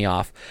pisses me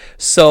off.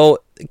 So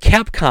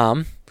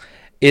Capcom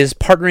is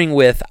partnering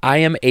with I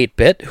Am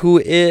 8-Bit,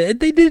 who they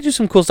did do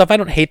some cool stuff. I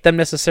don't hate them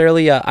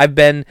necessarily.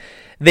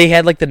 They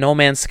had like the No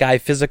Man's Sky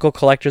physical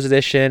collector's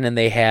edition, and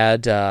they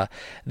had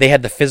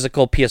the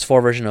physical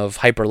PS4 version of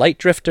Hyper Light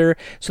Drifter.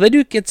 So they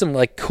do get some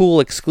like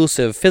cool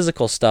exclusive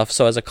physical stuff.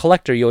 So as a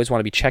collector, you always want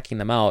to be checking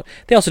them out.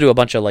 They also do a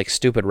bunch of like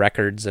stupid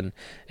records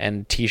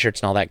and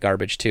T-shirts and all that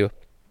garbage too.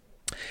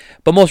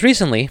 But most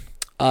recently,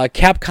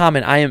 Capcom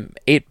and I Am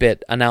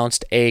 8-Bit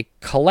announced a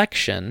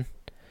collection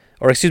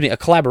a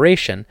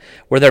collaboration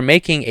where they're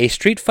making a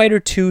Street Fighter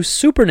 2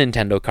 Super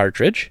Nintendo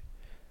cartridge.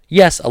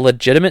 Yes, a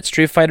legitimate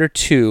Street Fighter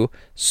 2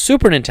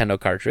 Super Nintendo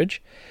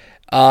cartridge.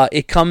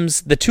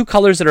 The two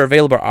colors that are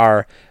available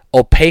are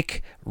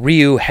opaque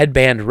Ryu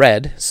headband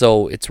red,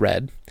 so it's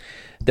red.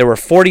 There were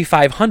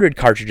 4,500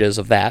 cartridges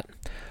of that.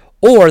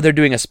 Or they're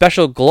doing a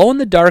special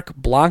glow-in-the-dark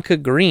Blanca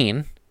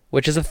green,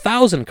 which is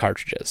 1,000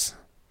 cartridges.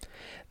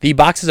 The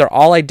boxes are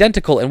all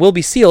identical and will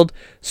be sealed,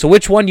 so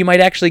which one you might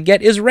actually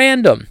get is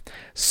random.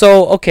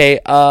 So,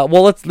 okay,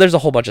 there's a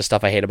whole bunch of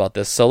stuff I hate about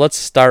this, so let's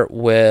start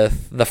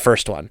with the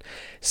first one,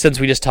 since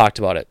we just talked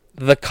about it.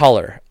 The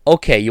color.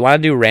 Okay, you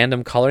want to do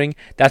random coloring?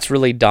 That's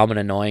really dumb and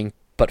annoying,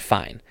 but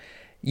fine.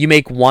 You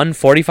make one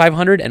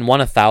 4,500 and one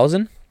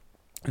 1,000?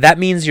 That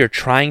means you're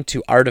trying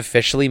to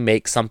artificially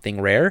make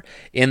something rare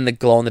in the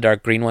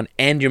glow-in-the-dark green one,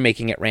 and you're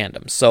making it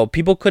random. So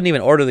people couldn't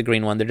even order the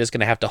green one. They're just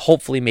going to have to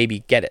hopefully maybe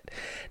get it.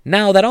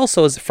 Now, that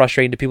also is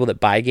frustrating to people that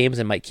buy games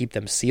and might keep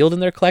them sealed in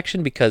their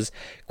collection because,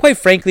 quite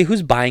frankly,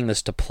 who's buying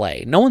this to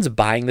play? No one's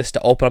buying this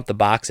to open up the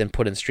box and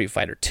put in Street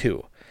Fighter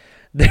 2.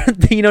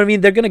 You know what I mean?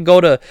 They're going to go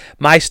to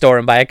my store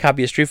and buy a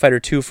copy of Street Fighter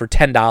 2 for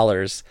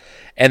 $10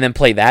 and then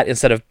play that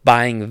instead of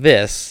buying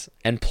this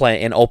and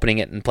opening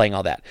it and playing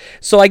all that.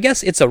 So I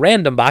guess it's a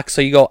random box.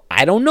 So you go,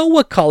 I don't know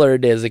what color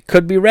it is. It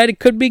could be red. It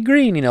could be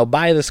green.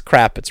 Buy this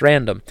crap. It's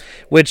random,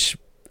 which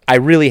I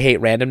really hate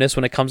randomness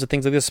when it comes to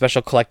things like this,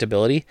 special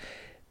collectability.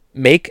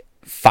 Make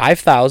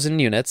 5,000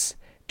 units.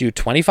 Do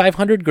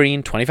 2,500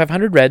 green,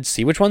 2,500 red,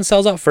 see which one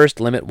sells out first,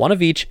 limit one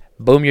of each,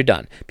 boom, you're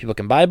done. People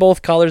can buy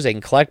both colors, they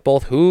can collect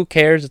both, who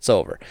cares, it's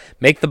over.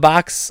 Make the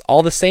box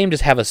all the same,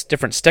 just have a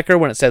different sticker.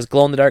 When it says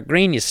glow-in-the-dark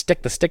green, you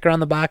stick the sticker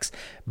on the box,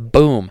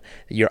 boom.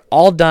 You're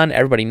all done,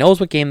 everybody knows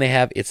what game they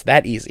have, it's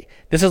that easy.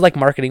 This is like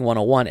marketing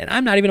 101, and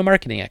I'm not even a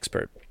marketing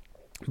expert.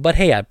 But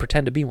hey, I'd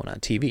pretend to be one on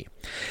TV.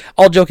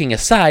 All joking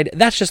aside,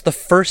 that's just the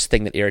first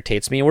thing that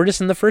irritates me. We're just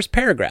in the first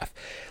paragraph.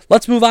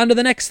 Let's move on to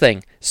the next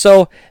thing.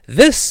 So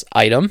this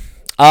item,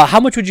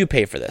 how much would you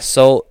pay for this?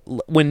 So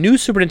when new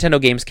Super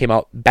Nintendo games came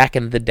out back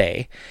in the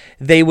day,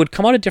 they would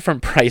come out at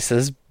different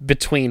prices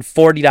between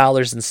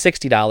 $40 and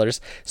 $60.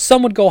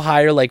 Some would go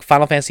higher, like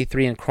Final Fantasy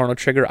III and Chrono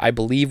Trigger, I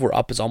believe were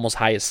up as almost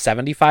high as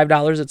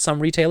 $75 at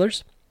some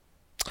retailers.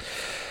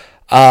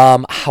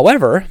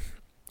 However,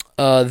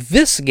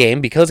 this game,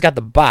 because it's got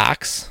the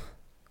box,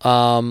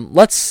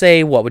 let's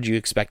say, what would you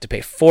expect to pay?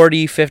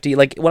 40, 50?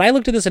 Like, when I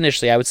looked at this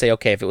initially, I would say,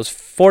 okay, if it was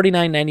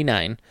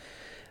 $49.99,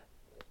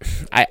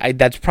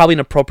 that's probably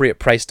an appropriate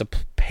price to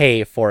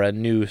pay for a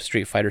new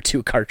Street Fighter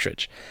 2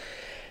 cartridge.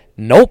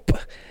 Nope.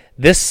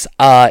 This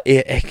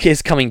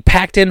is coming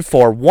packed in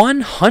for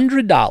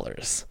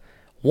 $100.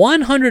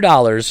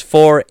 $100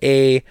 for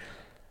a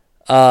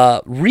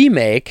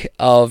remake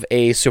of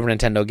a Super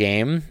Nintendo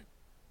game.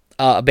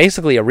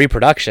 Basically a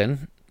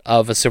reproduction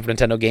of a Super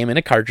Nintendo game in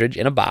a cartridge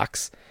in a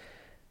box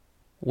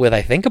with,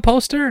 I think, a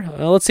poster.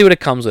 Well, let's see what it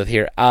comes with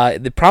here.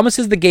 The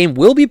promises the game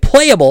will be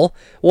playable.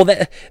 Well,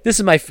 this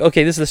is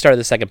the start of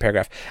the second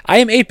paragraph. I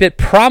Am 8-Bit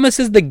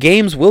promises the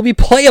games will be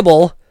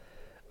playable,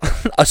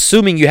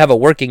 assuming you have a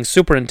working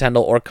Super Nintendo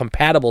or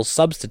compatible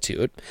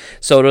substitute.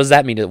 So does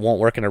that mean it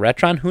won't work in a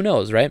Retron? Who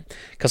knows, right?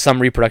 Because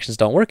some reproductions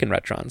don't work in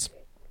Retrons.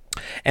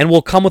 And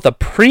will come with a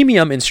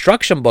premium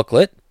instruction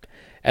booklet,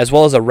 as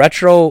well as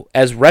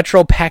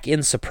retro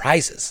pack-in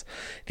surprises.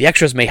 The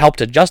extras may help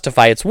to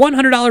justify its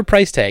 $100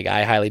 price tag.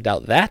 I highly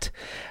doubt that.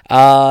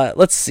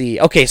 Let's see.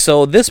 Okay,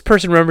 so this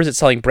person remembers it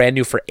selling brand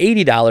new for $80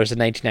 in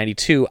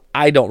 1992.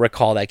 I don't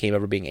recall that game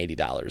ever being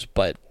 $80,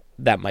 but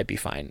that might be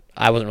fine.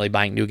 I wasn't really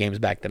buying new games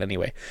back then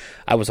anyway.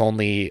 I was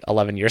only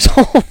 11 years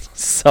old.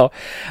 So,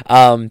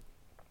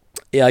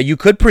 yeah, you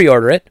could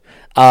pre-order it.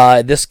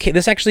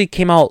 This actually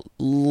came out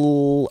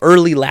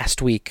early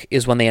last week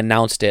is when they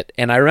announced it,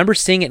 and I remember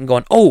seeing it and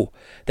going, "Oh,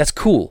 that's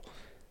cool,"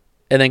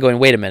 and then going,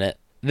 "Wait a minute,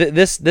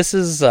 this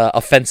is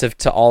offensive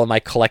to all of my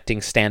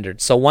collecting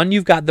standards." So 1,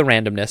 you've got the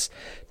randomness.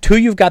 2,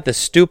 you've got the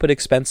stupid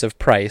expensive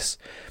price,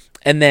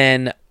 and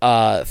then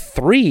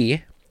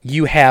 3,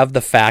 you have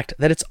the fact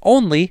that it's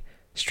only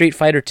Street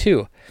Fighter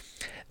 2.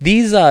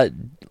 These I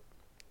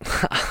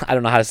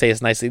don't know how to say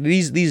this nicely.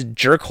 These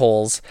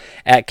jerkholes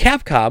at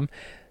Capcom,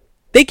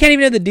 they can't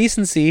even have the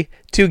decency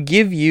to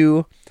give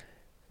you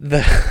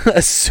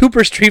a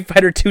Super Street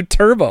Fighter 2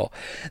 Turbo.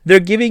 They're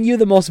giving you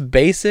the most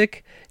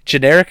basic,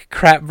 generic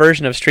crap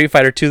version of Street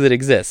Fighter 2 that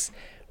exists.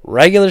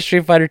 Regular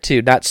Street Fighter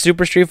 2, not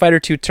Super Street Fighter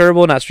 2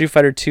 Turbo, not Street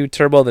Fighter 2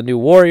 Turbo, the new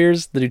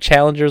Warriors, the new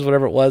Challengers,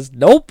 whatever it was.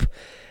 Nope.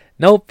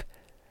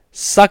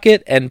 Suck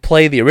it and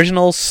play the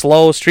original,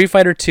 slow Street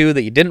Fighter 2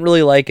 that you didn't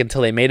really like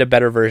until they made a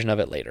better version of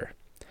it later.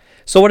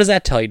 So what does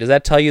that tell you? Does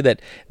that tell you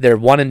that they're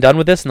one and done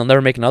with this and they'll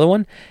never make another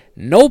one?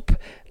 Nope.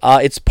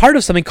 It's part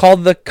of something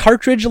called the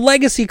Cartridge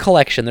Legacy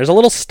Collection. There's a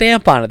little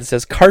stamp on it that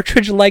says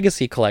Cartridge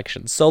Legacy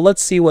Collection. So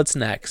let's see what's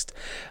next.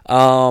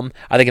 Are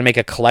they going to make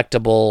a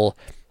collectible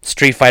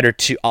Street Fighter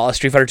 2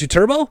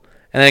 Turbo?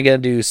 And they're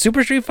going to do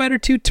Super Street Fighter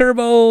 2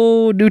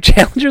 Turbo, new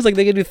challengers? Like,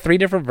 they can do 3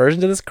 different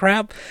versions of this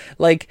crap?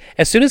 Like,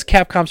 as soon as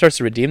Capcom starts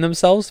to redeem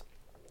themselves,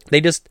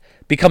 they just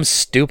become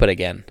stupid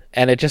again.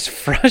 And it just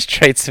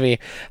frustrates me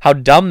how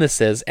dumb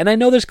this is. And I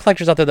know there's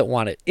collectors out there that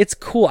want it. It's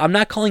cool. I'm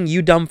not calling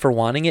you dumb for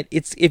wanting it.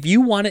 It's if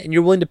you want it and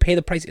you're willing to pay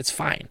the price, it's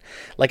fine.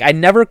 Like, I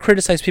never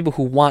criticize people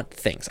who want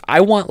things. I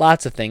want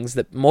lots of things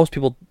that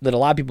a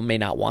lot of people may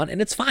not want,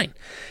 and it's fine.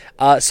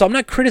 So I'm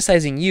not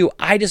criticizing you.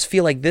 I just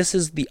feel like this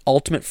is the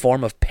ultimate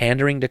form of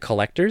pandering to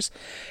collectors,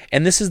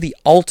 and this is the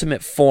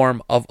ultimate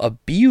form of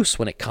abuse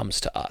when it comes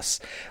to us.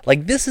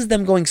 Like, this is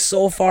them going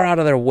so far out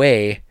of their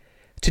way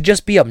to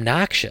just be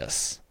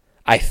obnoxious,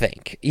 I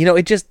think.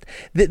 It just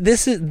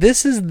this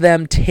is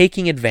them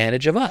taking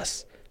advantage of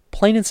us.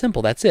 Plain and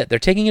simple, that's it. They're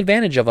taking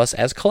advantage of us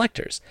as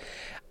collectors.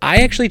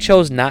 I actually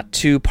chose not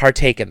to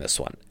partake in this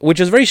one, which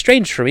is very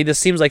strange for me. This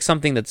seems like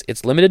something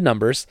it's limited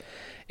numbers.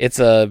 It's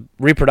a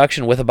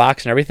reproduction with a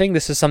box and everything.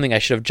 This is something I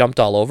should have jumped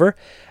all over.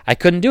 I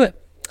couldn't do it.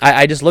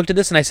 I just looked at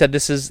this and I said,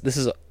 this is.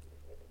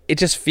 It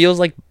just feels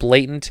like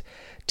blatant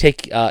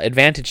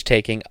advantage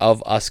taking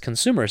of us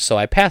consumers. So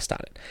I passed on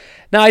it.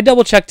 Now I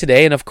double checked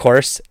today, and of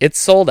course it's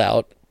sold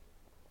out.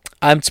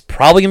 It's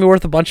probably gonna be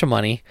worth a bunch of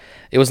money.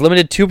 It was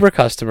limited 2 per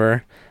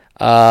customer.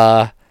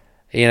 I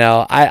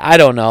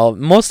don't know.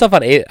 Most stuff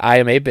on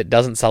IM8bit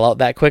doesn't sell out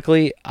that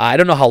quickly. I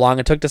don't know how long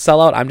it took to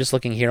sell out. I'm just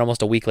looking here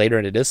almost a week later,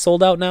 and it is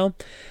sold out now.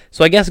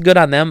 So I guess good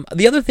on them.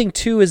 The other thing,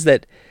 too, is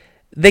that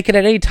they could,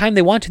 at any time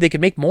they want to, they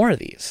could make more of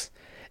these.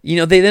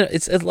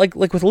 It's like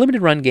with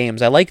limited run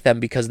games, I like them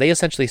because they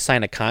essentially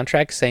sign a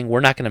contract saying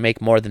we're not going to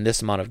make more than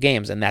this amount of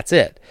games, and that's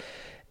it.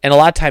 And a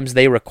lot of times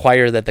they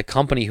require that the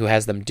company who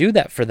has them do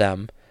that for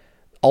them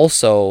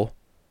also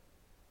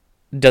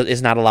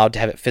is not allowed to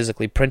have it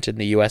physically printed in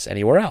the U.S.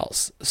 anywhere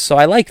else. So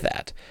I like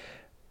that.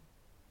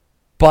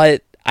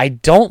 But I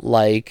don't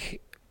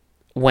like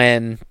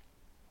when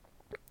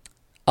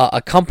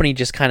a company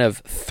just kind of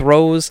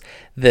throws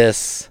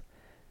this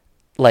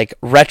like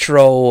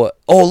retro,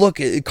 oh look,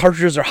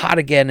 cartridges are hot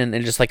again,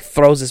 and just like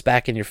throws this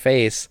back in your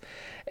face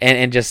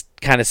and just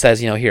kind of says,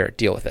 here,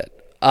 deal with it.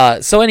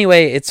 So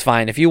anyway, it's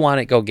fine. If you want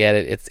it, go get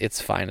it.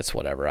 It's fine. It's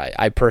whatever.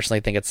 I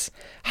personally think it's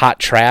hot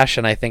trash,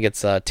 and I think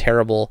it's a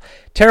terrible,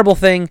 terrible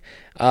thing.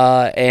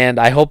 And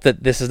I hope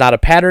that this is not a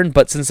pattern,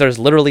 but since there's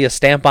literally a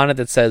stamp on it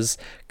that says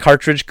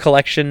cartridge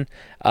collection,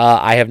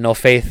 I have no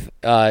faith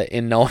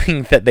in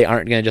knowing that they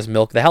aren't going to just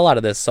milk the hell out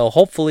of this. So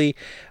hopefully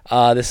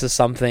this is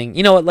something,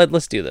 you know what,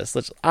 let's do this.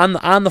 Let's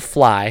on the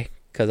fly,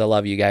 because I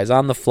love you guys,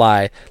 on the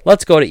fly,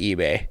 let's go to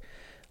eBay.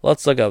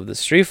 Let's look up the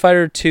Street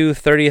Fighter 2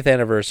 30th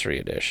Anniversary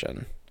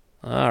Edition.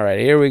 All right,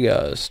 here we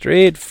go.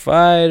 Street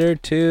Fighter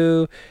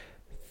 2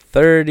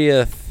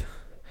 30th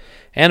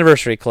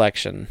Anniversary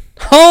Collection.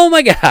 Oh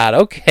my God,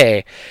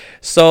 okay.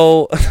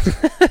 So,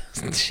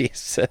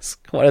 Jesus,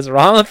 what is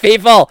wrong with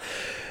people?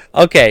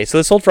 Okay, so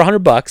this sold for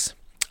 $100.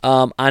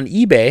 On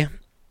eBay,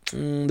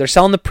 they're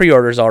selling the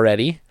pre-orders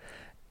already,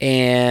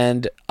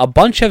 and a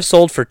bunch have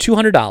sold for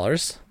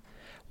 $200.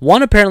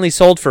 One apparently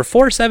sold for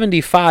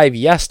 $475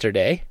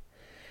 yesterday.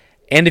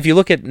 And if you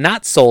look at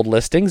not sold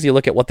listings, you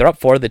look at what they're up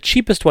for, the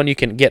cheapest one you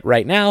can get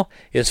right now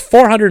is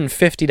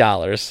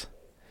 $450.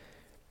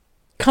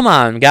 Come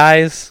on,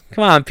 guys.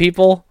 Come on,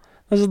 people.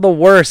 This is the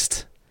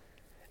worst.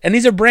 And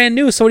these are brand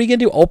new, so what are you going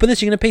to do? Open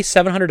this? You're going to pay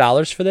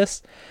 $700 for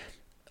this?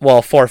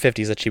 Well, $450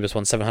 is the cheapest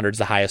one. $700 is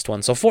the highest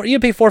one. So you're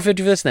going to pay $450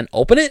 for this and then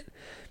open it?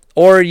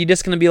 Or are you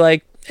just going to be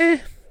like,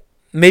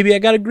 maybe I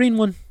got a green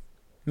one.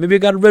 Maybe I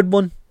got a red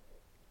one.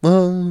 I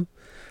don't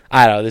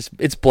know.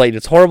 It's blatant.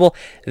 It's horrible.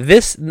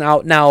 This,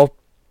 now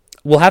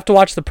we'll have to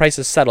watch the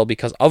prices settle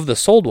because of the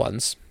sold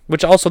ones,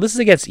 which also, this is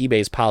against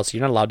eBay's policy.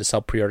 You're not allowed to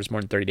sell pre-orders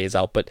more than 30 days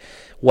out, but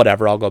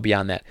whatever, I'll go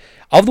beyond that.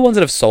 Of the ones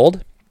that have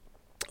sold,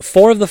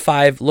 4 of the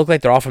 5 look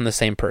like they're all from the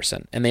same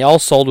person, and they all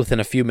sold within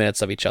a few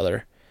minutes of each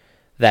other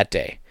that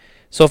day.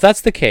 So if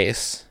that's the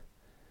case,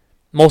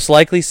 most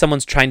likely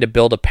someone's trying to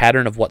build a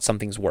pattern of what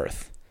something's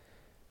worth.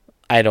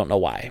 I don't know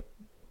why,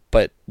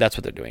 but that's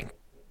what they're doing.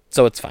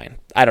 So it's fine.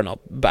 I don't know.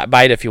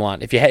 Buy it if you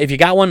want. If you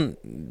got one,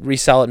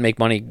 resell it and make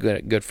money.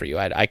 Good for you.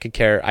 I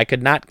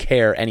could not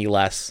care any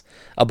less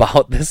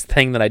about this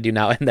thing than I do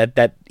now. And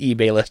that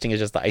eBay listing is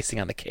just the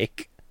icing on the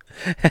cake.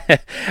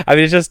 I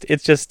mean,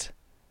 it's just.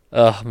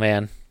 Oh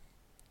man.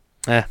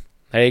 There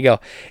you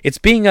go. It's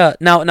being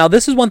now.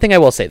 This is one thing I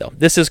will say though.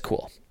 This is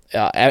cool.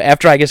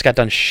 After I just got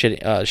done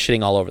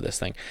shitting all over this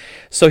thing.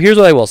 So here's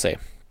what I will say.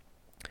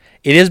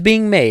 It is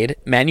being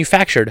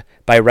manufactured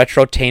by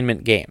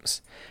Retrotainment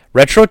Games.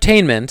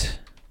 Retrotainment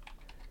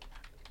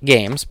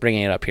Games,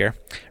 bringing it up here.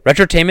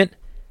 Retrotainment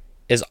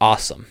is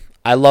awesome.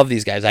 I love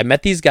these guys. I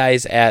met these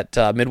guys at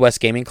Midwest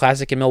Gaming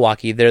Classic in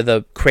Milwaukee. They're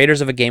the creators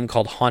of a game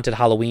called Haunted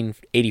Halloween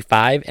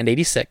 85 and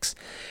 86.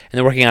 And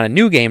they're working on a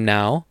new game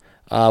now,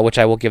 which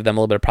I will give them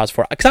a little bit of props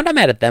for. Because I'm not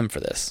mad at them for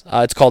this.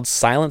 It's called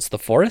Silence the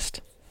Forest.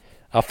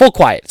 Full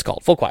Quiet, it's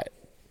called. Full Quiet.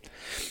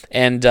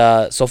 And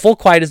so Full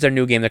Quiet is their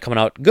new game. They're coming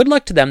out. Good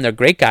luck to them. They're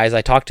great guys.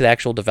 I talked to the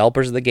actual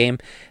developers of the game.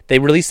 They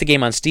released the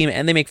game on Steam,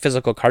 and they make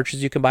physical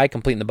cartridges you can buy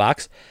complete in the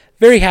box.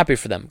 Very happy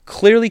for them.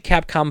 Clearly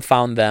Capcom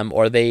found them,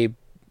 or they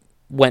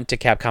went to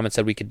Capcom and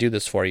said, we could do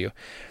this for you.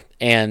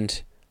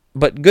 And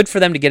but good for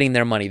them to getting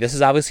their money. This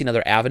is obviously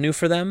another avenue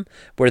for them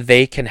where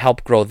they can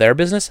help grow their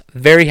business.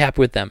 Very happy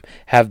with them.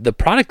 The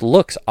product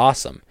looks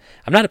awesome.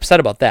 I'm not upset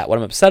about that. What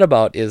I'm upset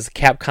about is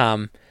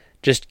Capcom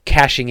just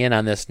cashing in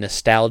on this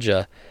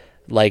nostalgia,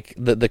 like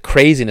the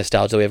crazy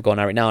nostalgia we have going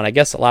on right now. And I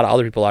guess a lot of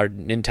other people are.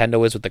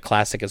 Nintendo is with the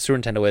Classic, and Super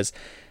Nintendo is.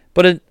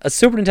 But a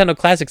Super Nintendo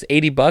Classic's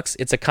 $80.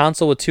 It's a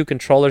console with 2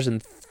 controllers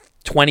and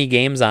 20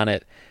 games on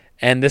it.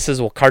 And this is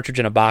a cartridge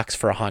in a box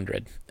for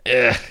 $100.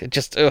 It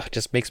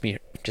just makes me,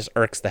 just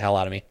irks the hell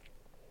out of me.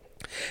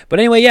 But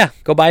anyway, yeah,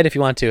 go buy it if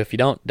you want to. If you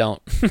don't,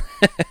 don't.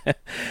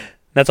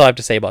 That's all I have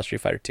to say about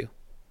Street Fighter 2.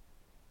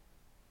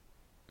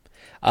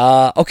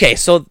 Okay,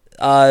 so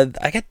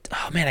I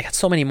got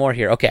so many more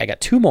here. Okay, I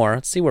got 2 more.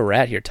 Let's see where we're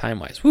at here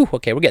time-wise. Whew,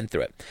 okay, we're getting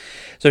through it.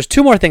 So there's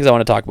 2 more things I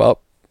want to talk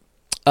about.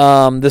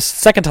 This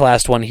second to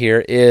last one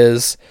here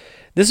is,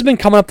 this has been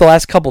coming up the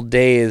last couple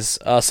days.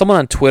 Someone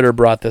on Twitter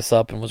brought this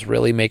up and was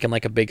really making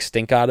like a big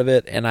stink out of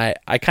it, and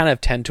I kind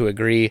of tend to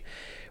agree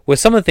with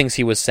some of the things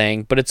he was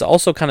saying, but it's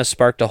also kind of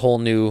sparked a whole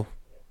new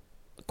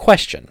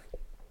question.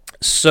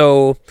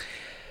 So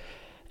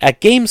at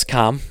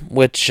Gamescom,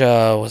 which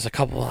was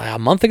a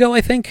month ago,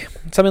 I think,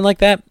 something like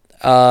that,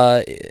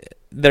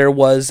 there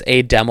was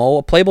a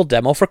playable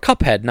demo for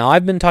Cuphead. Now,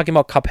 I've been talking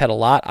about Cuphead a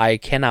lot. I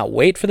cannot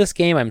wait for this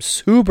game. I'm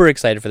super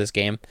excited for this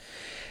game.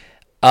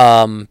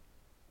 And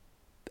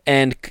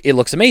it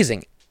looks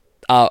amazing.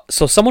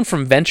 So someone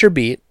from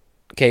VentureBeat,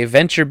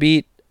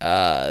 VentureBeat,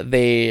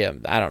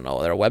 I don't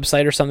know, their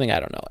website or something, I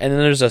don't know. And then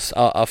there's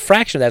a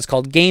fraction of that's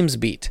called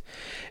GamesBeat.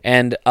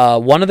 And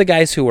one of the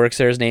guys who works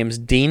there, his name's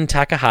Dean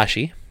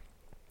Takahashi.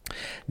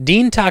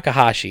 Dean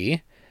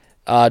Takahashi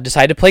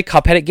decided to play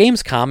Cuphead at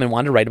Gamescom and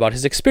wanted to write about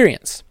his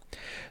experience.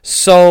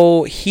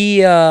 So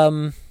he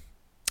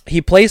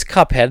plays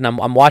Cuphead, and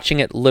I'm watching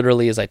it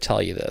literally as I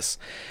tell you this.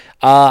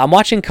 I'm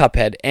watching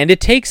Cuphead, and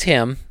it takes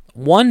him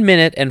 1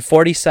 minute and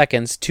 40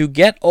 seconds to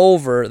get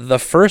over the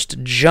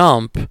first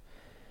jump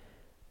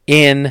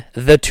in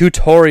the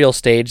tutorial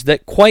stage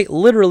that quite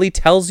literally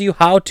tells you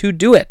how to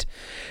do it.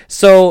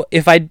 So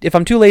if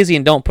I'm too lazy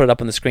and don't put it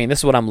up on the screen, this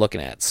is what I'm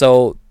looking at.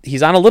 So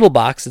he's on a little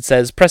box that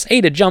says press A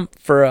to jump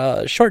for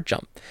a short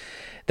jump.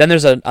 Then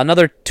there's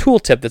another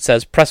tooltip that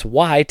says press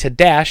Y to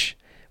dash,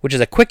 which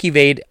is a quick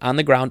evade on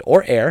the ground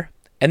or air.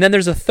 And then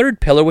there's a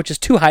third pillar, which is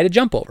too high to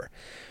jump over.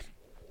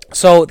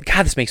 So,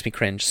 God, this makes me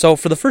cringe. So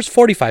for the first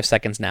 45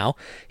 seconds now,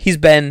 he's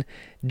been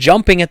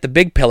jumping at the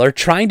big pillar,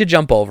 trying to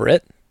jump over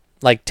it,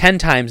 like 10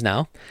 times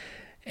now.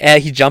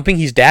 He's jumping,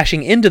 he's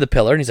dashing into the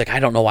pillar, and he's like,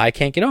 I don't know why I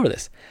can't get over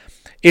this.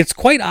 It's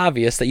quite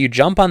obvious that you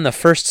jump on the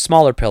first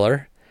smaller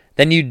pillar,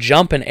 then you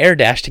jump and air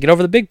dash to get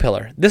over the big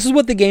pillar. This is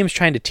what the game's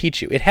trying to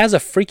teach you. It has a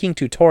freaking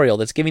tutorial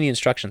that's giving you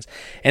instructions,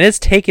 and it's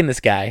taken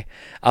this guy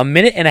a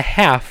minute and a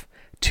half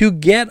to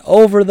get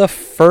over the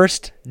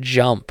first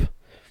jump.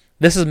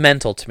 This is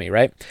mental to me,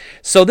 right?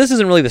 So this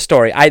isn't really the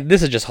story.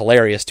 This is just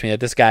hilarious to me that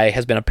this guy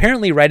has been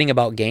apparently writing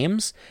about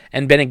games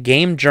and been a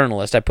game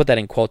journalist. I put that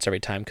in quotes every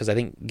time because I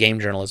think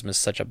game journalism is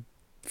such a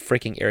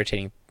freaking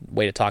irritating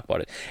way to talk about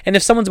it. And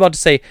if someone's about to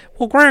say,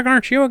 well, Greg,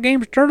 aren't you a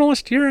games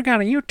journalist? You've got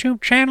a YouTube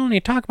channel and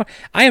you talk about...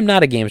 I am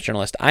not a games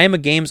journalist. I am a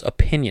games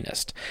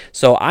opinionist.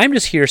 So I'm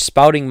just here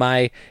spouting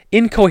my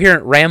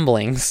incoherent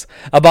ramblings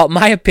about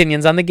my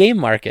opinions on the game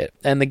market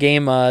and the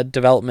game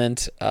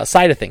development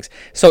side of things.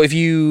 So if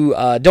you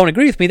don't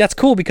agree with me, that's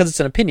cool because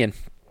it's an opinion.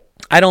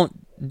 I don't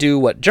do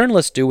what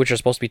journalists do, which are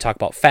supposed to be talk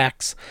about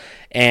facts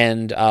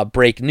and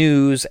break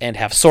news and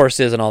have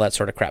sources and all that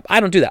sort of crap.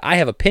 I don't do that. I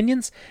have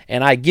opinions,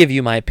 and I give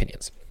you my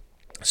opinions.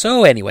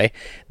 So anyway,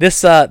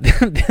 this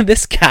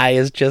this guy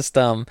is just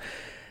oh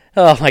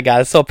my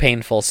God, it's so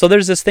painful. So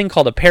there's this thing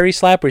called a parry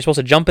slap where you're supposed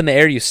to jump in the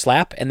air, you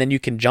slap, and then you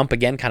can jump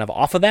again kind of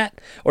off of that,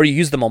 or you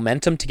use the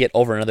momentum to get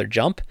over another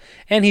jump.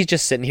 And he's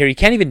just sitting here. He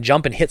can't even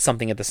jump and hit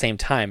something at the same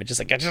time. It's just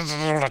like, I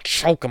just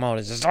choke him out.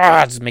 It's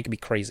just making me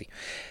crazy.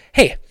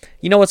 Hey,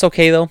 you know what's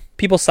okay, though?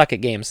 People suck at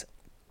games.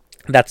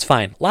 That's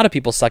fine. A lot of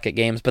people suck at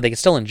games, but they can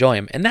still enjoy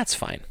them, and that's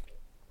fine.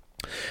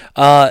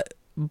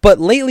 But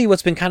lately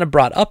what's been kind of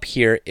brought up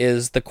here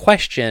is the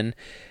question,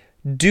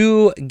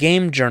 do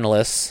game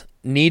journalists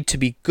need to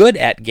be good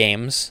at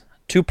games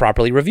to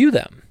properly review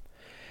them?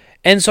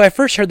 And so I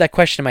first heard that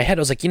question in my head.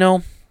 I was like,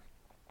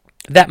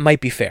 that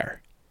might be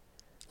fair.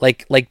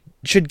 Like,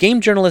 should game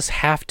journalists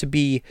have to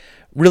be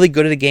really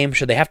good at a game?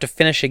 Should they have to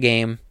finish a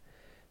game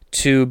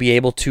to be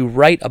able to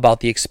write about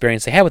the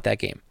experience they had with that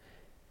game?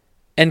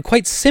 And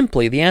quite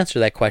simply, the answer to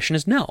that question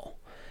is no.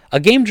 A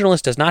game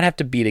journalist does not have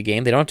to beat a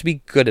game. They don't have to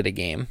be good at a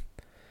game.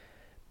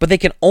 But they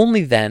can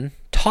only then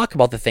talk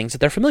about the things that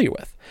they're familiar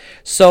with.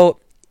 So,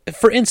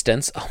 for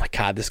instance, oh my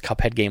God, this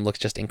Cuphead game looks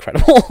just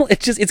incredible.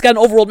 It's got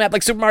an overworld map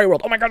like Super Mario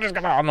World. Oh my God,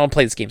 I'm going to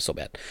play this game so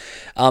bad.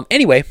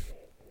 Anyway,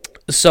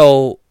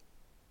 so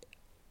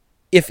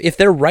if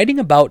they're writing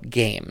about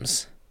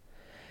games,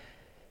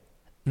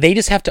 they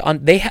just have to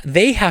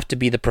they have to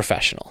be the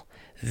professional.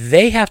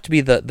 They have to be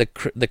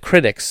the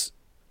critics,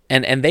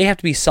 and they have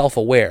to be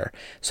self-aware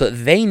so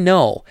that they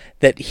know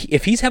that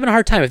if he's having a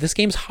hard time, if this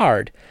game's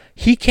hard,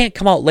 he can't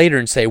come out later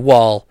and say,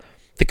 well,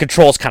 the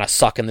controls kind of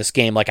suck in this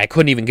game. Like, I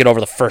couldn't even get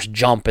over the first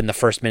jump in the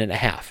first minute and a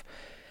half.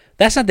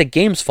 That's not the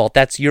game's fault.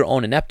 That's your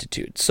own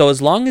ineptitude. So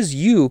as long as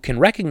you can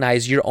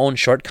recognize your own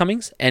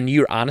shortcomings and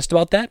you're honest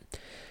about that,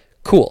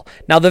 cool.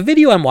 Now, the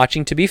video I'm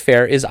watching, to be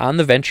fair, is on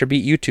the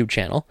VentureBeat YouTube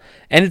channel,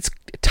 and it's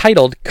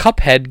titled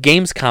Cuphead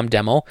Gamescom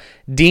Demo,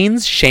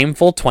 Dean's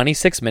Shameful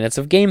 26 Minutes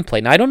of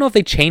Gameplay. Now, I don't know if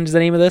they changed the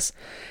name of this.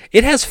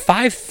 It has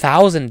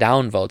 5,000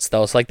 downvotes,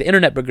 though, so like the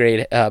Internet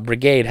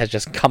Brigade has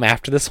just come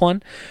after this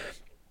one.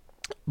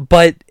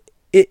 But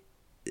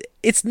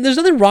there's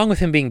nothing wrong with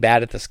him being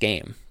bad at this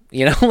game.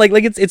 You know, like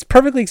it's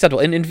perfectly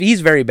acceptable, and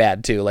he's very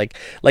bad too.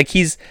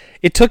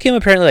 It took him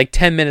apparently like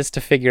 10 minutes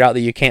to figure out that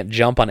you can't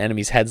jump on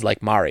enemies' heads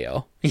like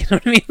Mario. You know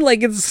what I mean?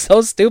 Like, it's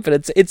so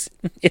stupid.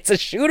 It's a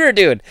shooter,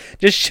 dude.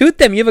 Just shoot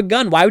them. You have a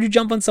gun. Why would you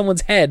jump on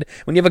someone's head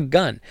when you have a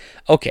gun?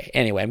 Okay.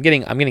 Anyway, I'm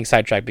getting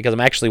sidetracked because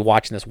I'm actually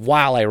watching this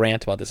while I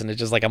rant about this, and it's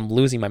just like I'm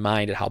losing my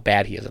mind at how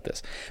bad he is at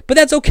this. But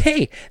that's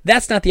okay.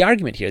 That's not the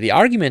argument here. The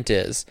argument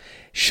is,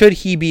 should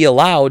he be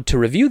allowed to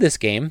review this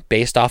game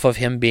based off of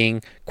him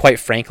being, quite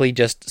frankly,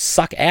 just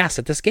suck ass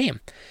at this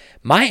game?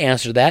 My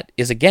answer to that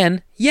is,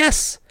 again,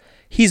 yes.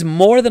 He's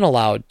more than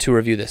allowed to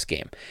review this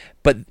game.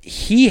 But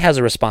he has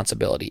a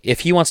responsibility if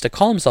he wants to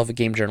call himself a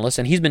game journalist,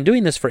 and he's been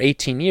doing this for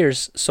 18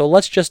 years, so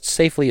let's just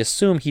safely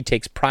assume he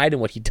takes pride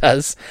in what he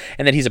does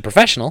and that he's a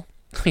professional.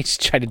 He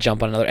just tried to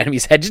jump on another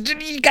enemy's head.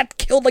 He got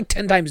killed like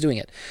 10 times doing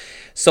it.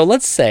 So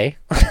let's say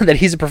that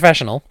he's a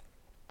professional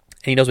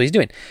and he knows what he's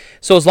doing.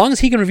 So as long as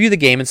he can review the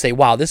game and say,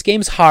 wow, this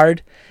game's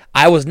hard,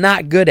 I was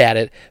not good at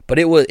it, but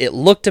it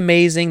looked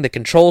amazing. The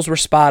controls were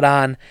spot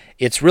on.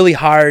 It's really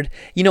hard.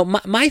 You know,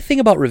 my thing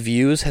about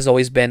reviews has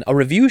always been a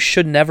review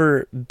should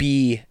never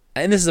be,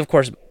 and this is, of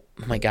course,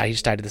 oh my God, he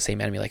just died to the same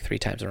enemy like 3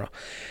 times in a row.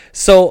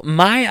 So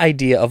my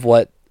idea of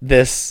what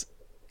this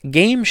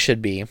game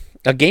should be,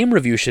 a game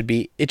review should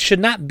be, it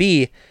should not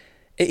be,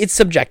 it's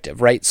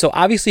subjective, right? So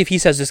obviously if he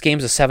says this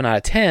game's a 7 out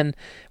of 10,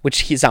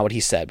 which is not what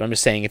he said, but I'm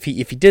just saying if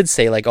he did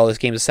say like, oh, this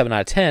game's a 7 out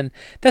of 10,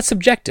 that's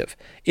subjective.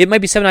 It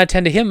might be 7 out of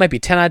 10 to him, it might be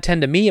 10 out of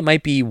 10 to me, it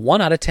might be 1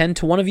 out of 10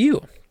 to one of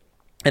you.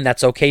 And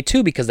that's okay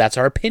too, because that's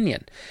our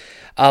opinion.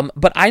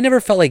 But I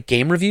never felt like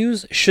game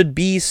reviews should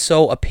be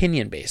so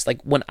opinion-based.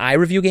 Like when I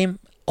review a game,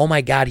 oh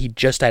my God, he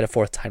just died a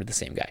 4th time to the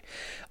same guy.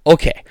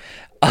 Okay,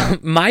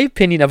 my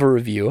opinion of a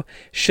review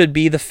should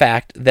be the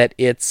fact that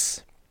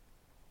it's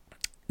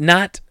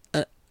not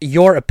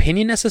your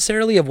opinion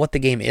necessarily of what the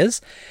game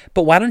is,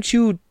 but why don't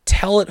you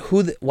tell it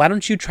why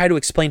don't you try to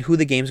explain who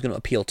the game's going to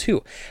appeal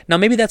to? Now,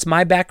 maybe that's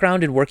my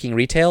background in working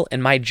retail,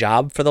 and my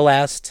job for the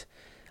last,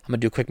 I'm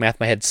going to do quick math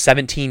in my head,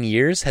 17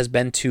 years has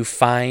been to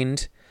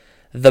find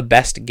the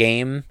best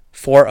game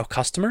for a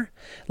customer.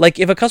 Like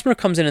if a customer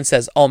comes in and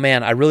says, oh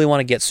man, I really want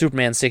to get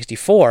Superman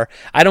 64,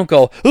 I don't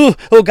go,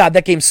 oh God,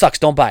 that game sucks,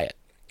 don't buy it.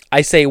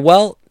 I say,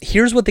 well,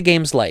 here's what the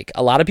game's like.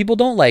 A lot of people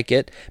don't like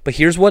it, but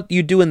here's what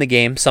you do in the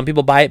game. Some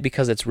people buy it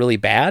because it's really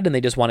bad and they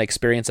just want to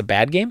experience a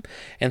bad game,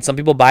 and some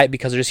people buy it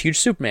because they're just huge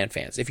Superman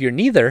fans. If you're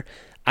neither,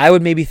 I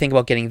would maybe think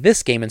about getting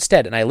this game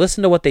instead. And I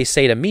listen to what they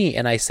say to me,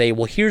 and I say,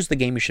 well, here's the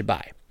game you should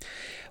buy.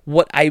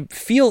 What I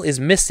feel is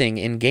missing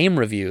in game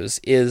reviews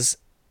is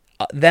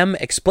them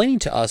explaining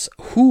to us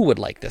who would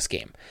like this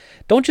game.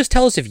 Don't just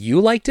tell us if you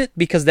liked it,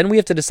 because then we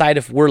have to decide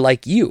if we're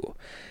like you.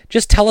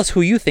 Just tell us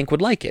who you think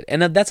would like it.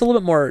 And that's a little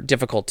bit more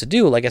difficult to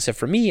do. Like I said,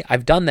 for me,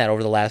 I've done that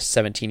over the last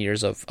 17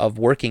 years of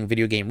working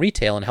video game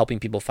retail and helping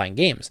people find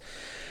games.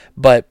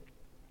 But,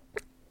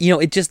 you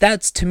know,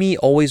 that's to me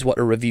always what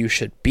a review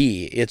should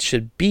be. It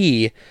should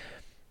be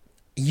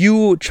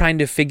you trying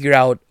to figure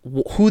out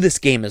who this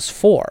game is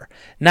for,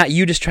 not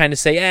you just trying to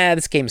say,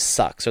 this game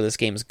sucks or this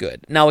game's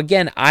good. Now,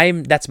 again,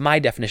 that's my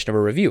definition of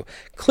a review.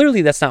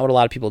 Clearly, that's not what a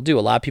lot of people do.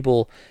 A lot of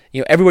people,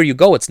 everywhere you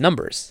go, it's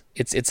numbers.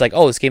 It's like,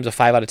 oh, this game's a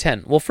 5 out of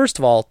 10. Well, first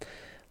of all,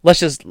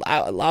 let's just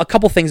a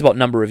couple things about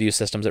number review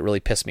systems that really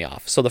piss me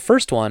off. So the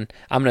first one,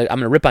 I'm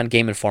gonna rip on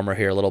Game Informer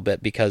here a little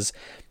bit, because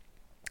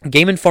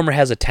Game Informer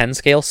has a 10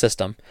 scale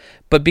system,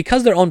 but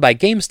because they're owned by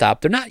GameStop,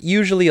 they're not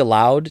usually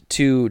allowed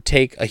to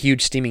take a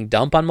huge steaming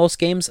dump on most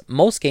games.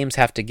 Most games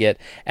have to get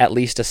at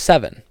least a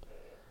 7.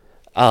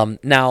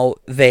 Now,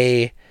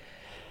 they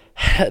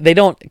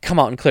don't come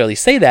out and clearly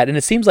say that, and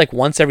it seems like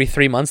once every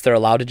 3 months they're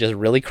allowed to just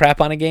really crap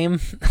on a game.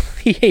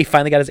 He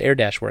finally got his air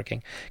dash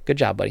working. Good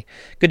job, buddy.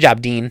 Good job,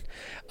 Dean.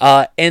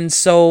 And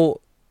so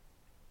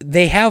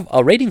they have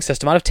a rating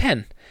system out of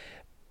 10.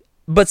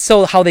 But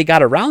so how they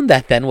got around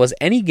that then was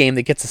any game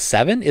that gets a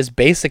 7 is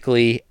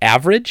basically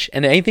average,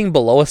 and anything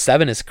below a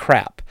 7 is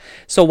crap.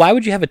 So why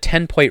would you have a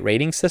 10-point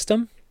rating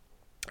system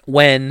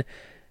when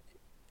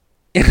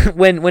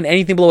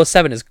anything below a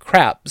 7 is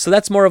crap? So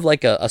that's more of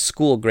like a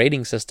school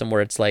grading system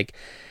where it's like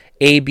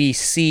A, B,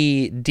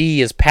 C,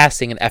 D is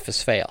passing and F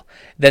is fail.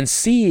 Then is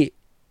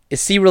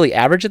C really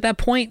average at that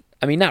point?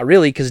 I mean, not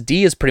really, because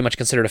D is pretty much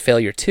considered a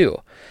failure too.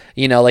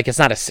 Like it's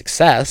not a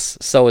success.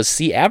 So is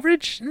C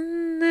average?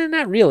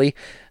 Not really.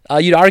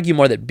 You'd argue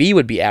more that B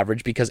would be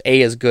average because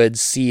A is good,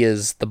 C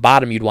is the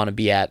bottom you'd want to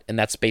be at, and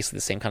that's basically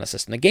the same kind of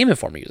system that Game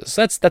Informer uses.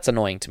 So that's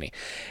annoying to me.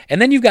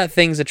 And then you've got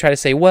things that try to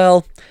say,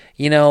 well,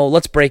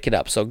 let's break it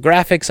up. So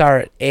graphics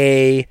are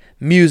A,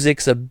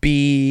 music's a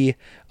B,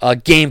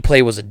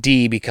 gameplay was a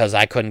D because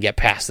I couldn't get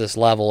past this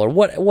level or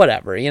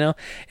whatever, and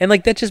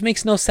that just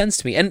makes no sense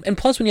to me. And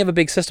plus, when you have a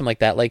big system like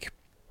that, I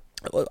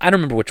don't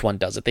remember which one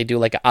does it. They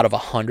do out of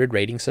 100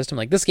 rating system.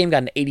 This game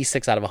got an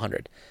 86 out of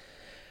 100.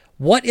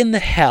 What in the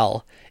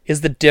hell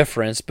is the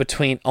difference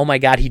between, oh my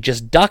God, he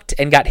just ducked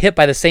and got hit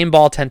by the same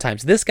ball 10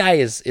 times. This guy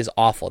is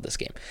awful at this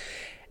game.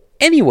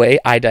 Anyway,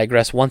 I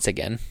digress once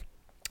again.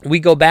 We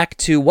go back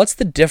to what's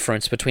the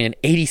difference between an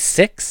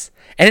 86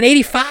 and an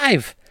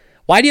 85?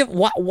 Why do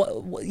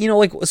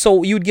you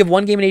so you would give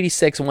one game an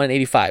 86 and one an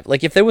 85.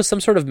 If there was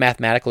some sort of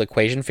mathematical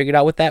equation figured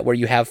out with that where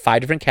you have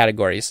 5 different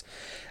categories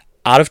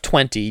out of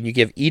 20 and you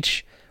give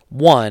each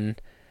one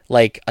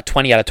a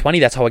 20 out of 20,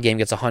 that's how a game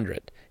gets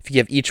 100. If you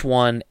give each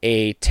one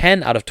a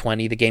 10 out of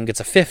 20, the game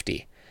gets a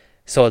 50.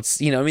 So it's,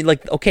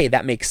 okay,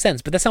 that makes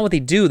sense. But that's not what they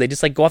do. They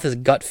just go off this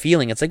gut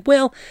feeling. It's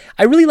well,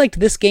 I really liked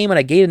this game and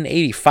I gave it an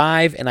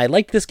 85, and I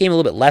liked this game a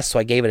little bit less, so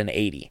I gave it an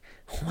 80.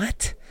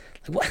 What?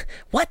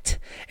 What?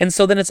 And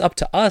so then it's up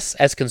to us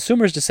as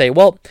consumers to say,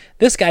 well,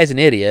 this guy's an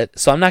idiot,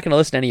 so I'm not going to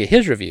listen to any of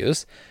his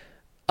reviews.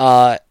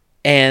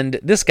 And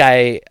this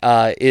guy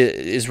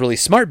is really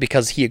smart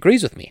because he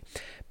agrees with me.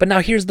 But now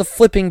here's the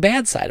flipping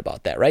bad side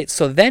about that, right?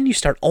 So then you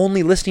start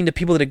only listening to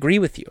people that agree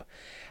with you.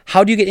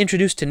 How do you get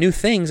introduced to new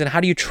things, and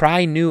how do you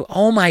try new...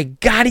 Oh my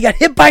God, he got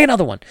hit by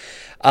another one.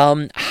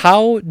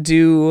 How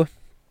do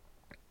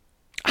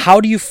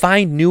you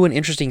find new and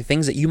interesting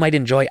things that you might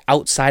enjoy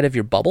outside of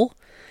your bubble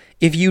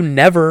if you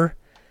never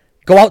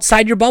go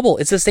outside your bubble?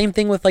 It's the same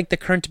thing with the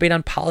current debate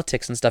on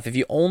politics and stuff. If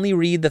you only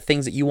read the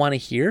things that you want to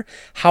hear,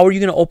 how are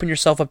you going to open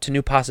yourself up to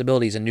new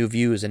possibilities and new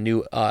views and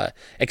new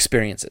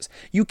experiences?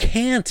 You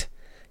can't.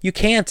 You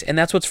can't, and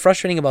that's what's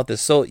frustrating about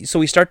this. So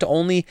we start to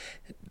only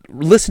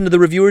listen to the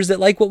reviewers that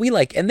like what we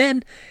like, and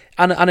then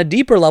on a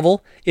deeper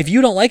level, if you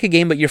don't like a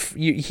game but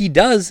he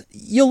does,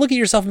 you'll look at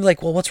yourself and be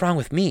like, well, what's wrong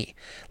with me?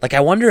 I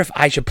wonder if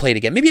I should play it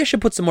again. Maybe I should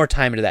put some more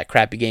time into that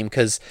crappy game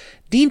because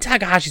Dean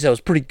Takahashi said it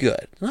was pretty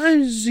good.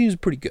 He was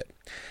pretty good.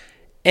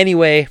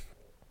 Anyway,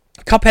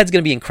 Cuphead's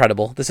going to be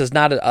incredible. This is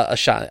not a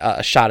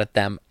shot at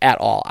them at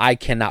all. I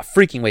cannot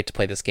freaking wait to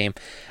play this game.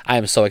 I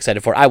am so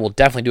excited for it. I will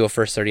definitely do a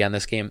first 30 on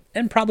this game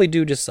and probably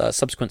do just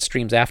subsequent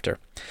streams after.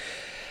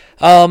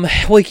 Well,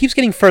 he keeps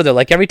getting further.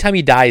 Every time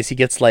he dies, he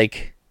gets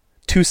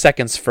 2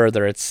 seconds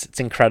further. It's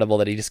incredible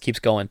that he just keeps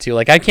going too.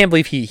 I can't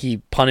believe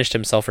he punished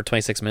himself for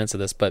 26 minutes of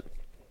this, but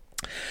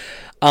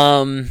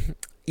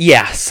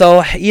yeah,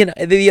 so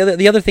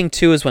the other thing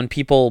too is when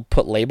people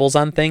put labels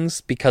on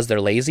things because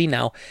they're lazy.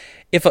 Now,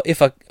 if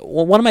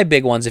one of my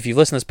big ones, if you've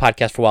listened to this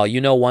podcast for a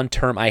while, one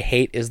term I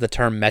hate is the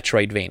term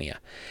Metroidvania.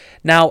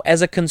 Now,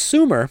 as a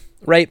consumer,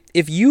 right,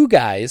 if you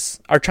guys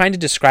are trying to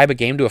describe a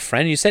game to a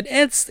friend and you said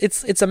it's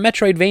a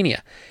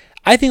Metroidvania,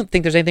 I don't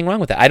think there's anything wrong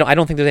with that. I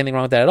don't think there's anything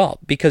wrong with that at all,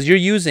 because you're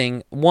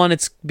using one.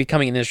 It's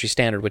becoming an industry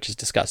standard, which is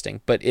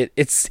disgusting, but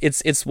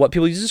it's what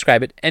people use to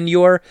describe it, and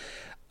you're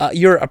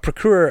a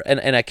procurer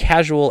and a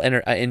casual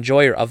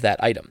enjoyer of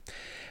that item.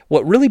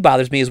 What really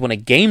bothers me is when a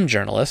game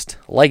journalist,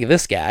 like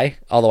this guy,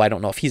 although I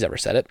don't know if he's ever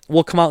said it,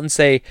 will come out and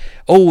say,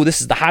 "Oh, this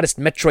is the hottest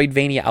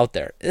Metroidvania out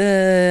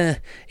there."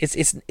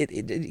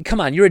 Come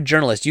on, you're a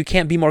journalist. You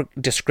can't be more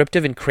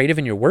descriptive and creative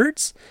in your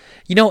words,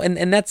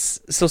 And that's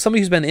so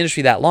somebody who's been in the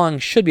industry that long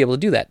should be able to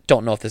do that.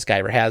 Don't know if this guy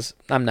ever has.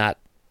 I'm not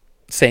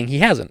saying he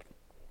hasn't.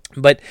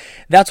 But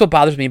that's what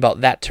bothers me about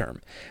that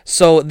term.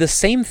 So the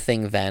same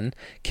thing then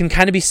can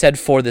kind of be said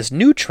for this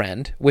new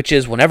trend, which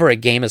is whenever a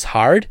game is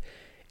hard,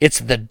 it's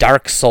the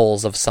Dark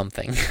Souls of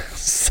something.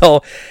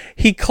 So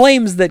he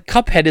claims that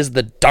Cuphead is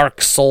the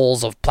Dark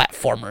Souls of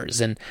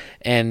platformers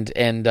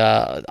and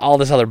all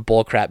this other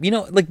bullcrap.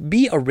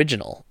 Be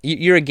original.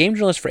 You're a game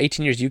journalist for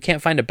 18 years. You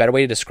can't find a better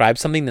way to describe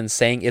something than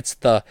saying it's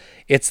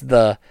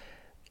the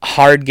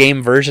hard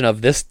game version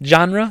of this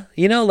genre,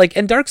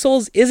 and Dark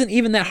Souls isn't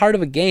even that hard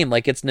of a game.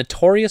 It's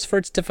notorious for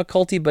its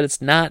difficulty, but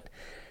it's not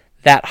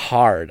that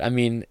hard. I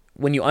mean,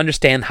 when you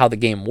understand how the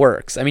game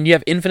works, you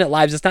have infinite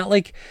lives. It's not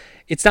like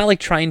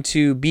trying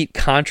to beat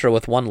Contra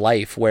with one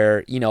life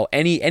where,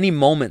 any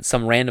moment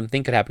some random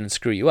thing could happen and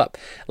screw you up.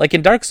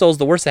 In Dark Souls,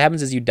 the worst that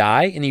happens is you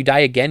die, and you die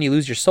again, you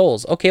lose your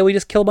souls. Okay, well, you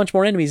just kill a bunch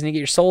more enemies and you get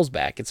your souls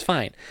back. It's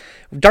fine.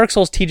 Dark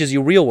Souls teaches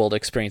you real world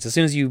experience. As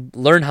soon as you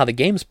learn how the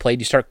game's played,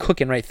 you start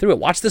cooking right through it.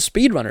 Watch the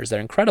speedrunners. They're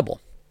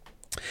incredible.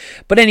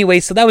 But anyway,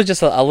 so that was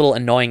just a little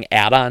annoying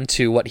add-on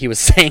to what he was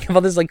saying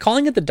about this.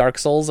 Calling it the Dark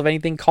Souls of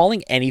anything,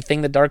 calling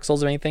anything the Dark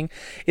Souls of anything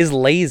is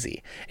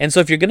lazy. And so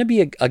if you're going to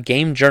be a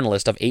game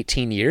journalist of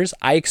 18 years,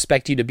 I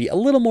expect you to be a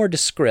little more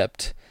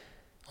descript.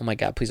 Oh my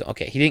God, please.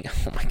 Okay, he didn't.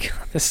 Oh my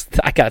God,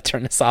 I got to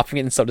turn this off. I'm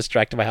getting so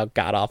distracted by how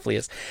god-awful he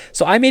is.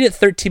 So I made it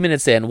 13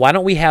 minutes in. Why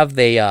don't we have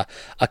a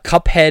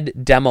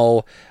Cuphead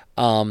demo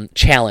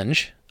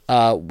challenge?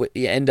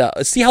 And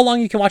see how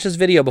long you can watch this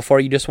video before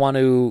you just want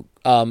to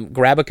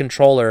grab a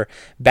controller,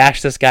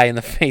 bash this guy in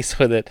the face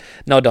with it.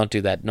 No, don't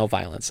do that. No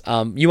violence.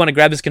 You want to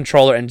grab his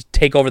controller and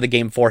take over the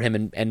game for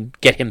him and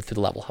get him through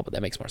the level. How about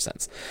that? Makes more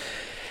sense.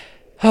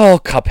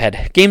 Oh,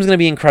 Cuphead. Game's going to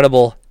be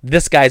incredible.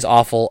 This guy's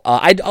awful.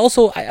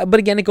 But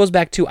again, it goes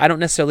back to, I don't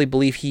necessarily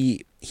believe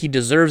he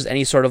deserves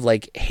any sort of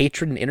like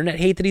hatred and internet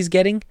hate that he's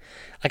getting.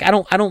 Like, I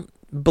don't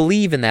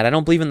believe in that. I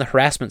don't believe in the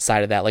harassment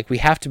side of that. Like, we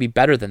have to be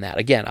better than that.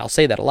 Again, I'll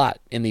say that a lot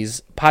in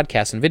these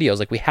podcasts and videos.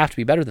 Like, we have to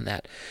be better than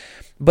that.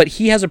 But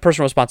he has a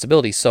personal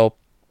responsibility. So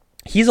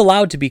he's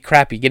allowed to be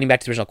crappy. Getting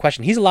back to the original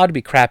question, he's allowed to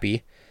be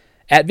crappy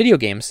at video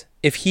games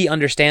if he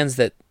understands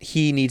that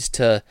he needs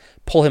to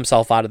pull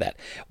himself out of that.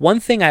 One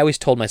thing I always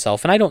told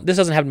myself, and this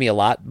doesn't happen to me a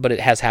lot, but it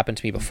has happened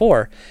to me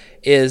before,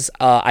 is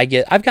I've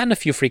gotten a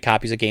few free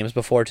copies of games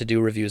before to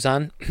do reviews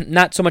on.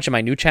 Not so much on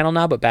my new channel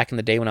now, but back in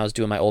the day when I was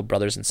doing my old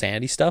Brothers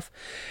Insanity stuff.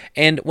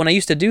 And when I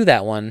used to do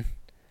that one,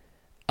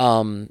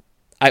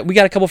 we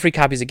got a couple free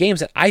copies of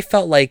games that I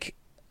felt like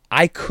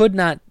I could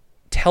not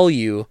tell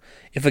you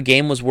if a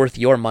game was worth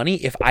your money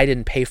if I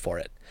didn't pay for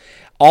it.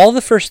 All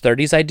the first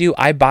 30s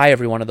I buy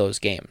every one of those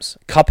games.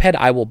 Cuphead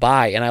I will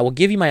buy, and I will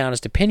give you my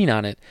honest opinion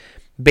on it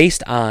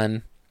based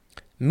on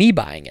me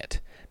buying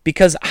it.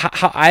 Because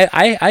I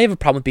have a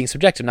problem with being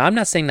subjective. Now, I'm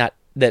not saying that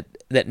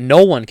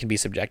no one can be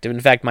subjective. In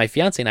fact, my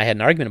fiance and I had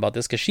an argument about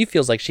this because she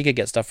feels like she could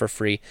get stuff for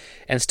free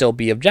and still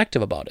be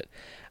objective about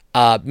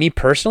it. Me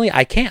personally,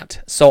 I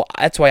can't. So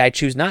that's why I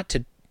choose not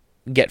to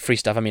get free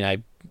stuff. I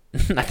mean,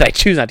 not that I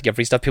choose not to get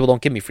free stuff. People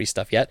don't give me free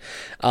stuff yet.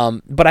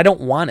 But I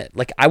don't want it.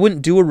 Like, I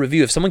wouldn't do a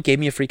review. If someone gave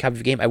me a free copy of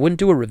a game, I wouldn't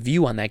do a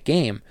review on that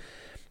game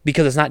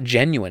because it's not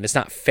genuine. It's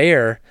not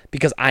fair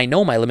because I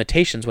know my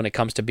limitations when it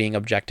comes to being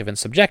objective and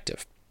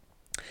subjective.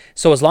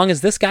 So as long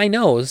as this guy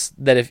knows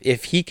that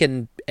if he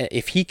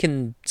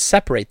can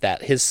separate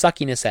that, his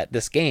suckiness at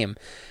this game,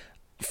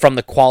 from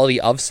the quality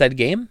of said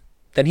game,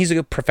 then he's a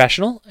good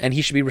professional, and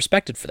he should be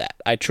respected for that.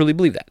 I truly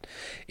believe that.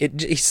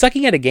 He's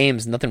sucking at a game,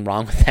 there's nothing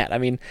wrong with that. I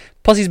mean,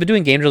 plus he's been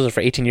doing game development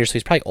for 18 years, so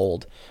he's probably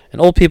old. And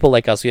old people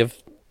like us, we have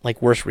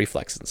like worse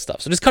reflexes and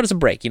stuff. So just cut us a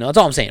break, That's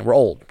all I'm saying. We're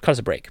old. Cut us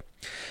a break.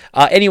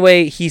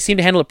 Anyway, he seemed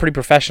to handle it pretty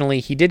professionally.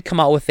 He did come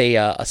out with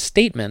a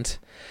statement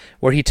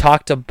where he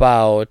talked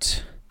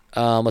about,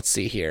 let's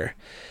see here.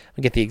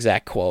 I'll get the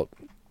exact quote.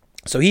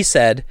 So he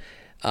said,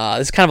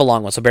 this is kind of a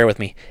long one, so bear with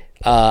me.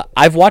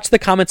 I've watched the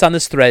comments on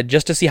this thread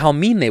just to see how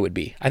mean they would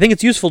be. I think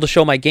it's useful to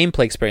show my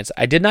gameplay experience.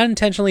 I did not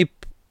intentionally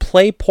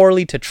play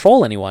poorly to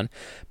troll anyone,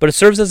 but it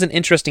serves as an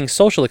interesting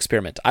social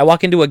experiment. I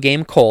walk into a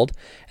game cold,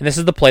 and this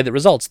is the play that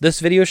results.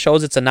 This video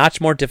shows it's a notch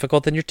more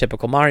difficult than your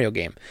typical Mario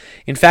game.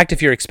 In fact, if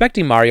you're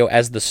expecting Mario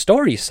as the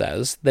story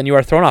says, then you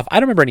are thrown off. I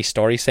don't remember any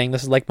story saying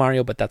this is like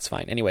Mario, but that's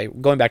fine. Anyway,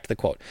 going back to the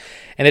quote.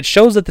 And it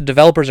shows that the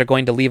developers are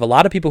going to leave a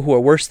lot of people who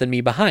are worse than me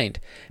behind.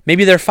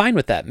 Maybe they're fine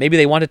with that. Maybe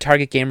they want to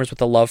target gamers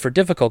with a love for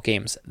difficult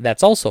games.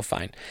 That's also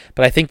fine.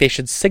 But I think they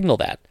should signal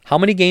that. How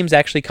many games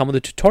actually come with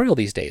a tutorial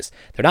these days?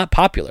 They're not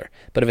popular.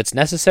 But if it's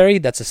necessary,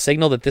 that's a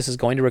signal that this is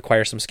going to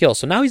require some skill.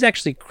 So now he's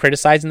actually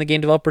criticizing the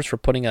game developers for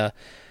putting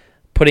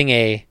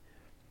a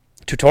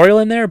tutorial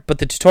in there, but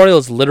the tutorial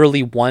is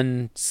literally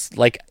one,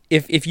 like,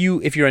 if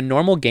you're a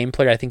normal game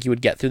player, I think you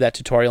would get through that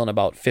tutorial in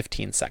about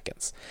 15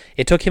 seconds.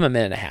 It took him a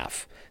minute and a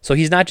half. So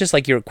he's not just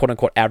like your quote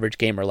unquote average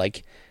gamer,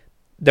 like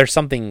there's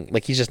something,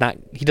 like he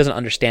doesn't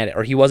understand it,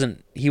 or he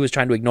was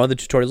trying to ignore the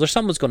tutorials, or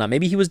something was going on.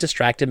 Maybe he was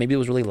distracted, maybe it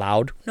was really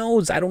loud. Who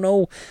knows? I don't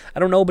know,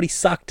 but he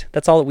sucked.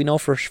 That's all that we know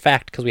for a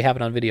fact because we have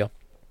it on video.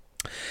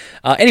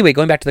 Anyway,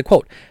 going back to the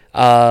quote.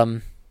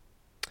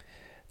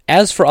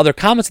 As for other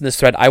comments in this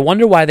thread, I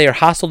wonder why they are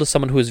hostile to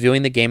someone who is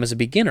viewing the game as a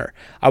beginner.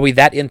 Are we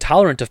that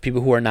intolerant of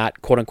people who are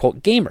not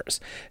quote-unquote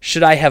gamers?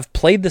 Should I have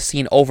played the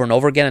scene over and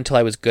over again until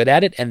I was good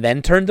at it and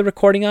then turned the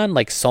recording on,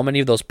 like so many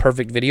of those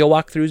perfect video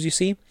walkthroughs you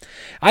see?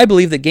 I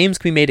believe that games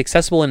can be made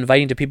accessible and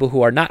inviting to people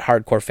who are not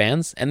hardcore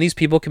fans, and these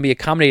people can be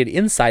accommodated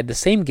inside the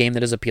same game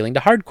that is appealing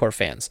to hardcore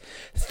fans,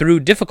 through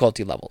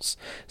difficulty levels.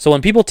 So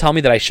when people tell me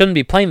that I shouldn't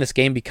be playing this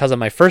game because on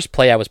my first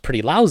play I was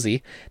pretty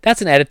lousy,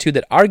 that's an attitude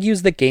that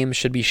argues that games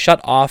should be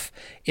shut off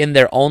in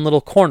their own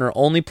little corner,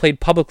 only played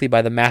publicly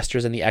by the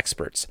masters and the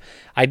experts.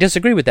 I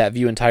disagree with that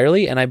view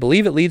entirely, and I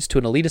believe it leads to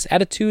an elitist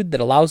attitude that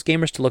allows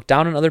gamers to look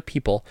down on other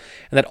people,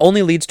 and that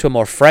only leads to a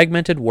more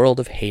fragmented world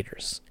of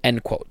haters.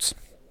 End quotes.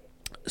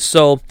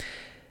 So,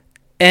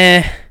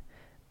 okay,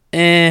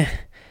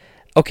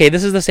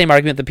 this is the same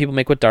argument that people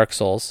make with Dark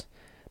Souls.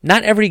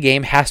 Not every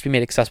game has to be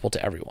made accessible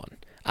to everyone.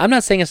 I'm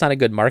not saying it's not a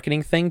good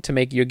marketing thing to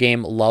make your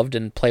game loved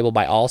and playable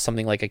by all,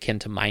 something like akin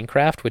to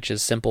Minecraft, which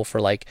is simple for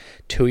like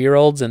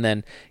 2-year-olds and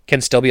then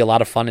can still be a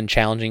lot of fun and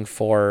challenging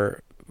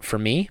for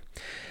me.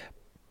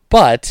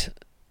 But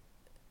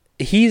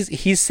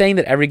he's saying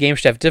that every game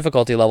should have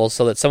difficulty levels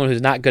so that someone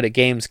who's not good at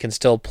games can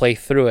still play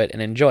through it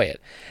and enjoy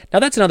it. Now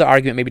that's another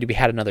argument maybe to be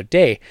had another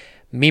day.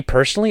 Me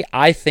personally,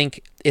 I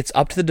think it's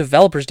up to the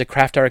developers to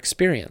craft our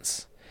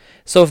experience.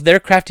 So if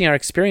they're crafting our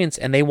experience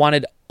and they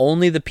wanted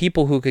only the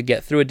people who could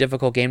get through a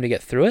difficult game to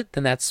get through it,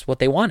 then that's what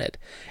they wanted.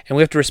 And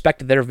we have to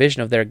respect their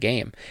vision of their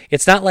game.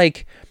 It's not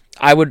like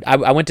I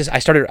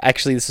started,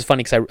 actually, this is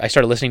funny because I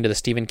started listening to the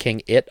Stephen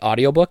King It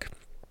audiobook.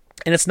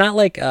 And it's not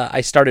like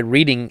I started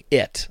reading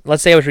it.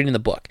 Let's say I was reading the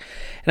book.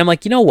 And I'm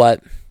like, you know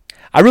what?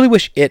 I really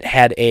wish it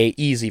had a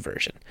easy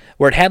version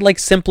where it had like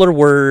simpler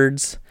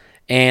words.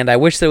 And I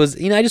wish there was,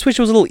 I just wish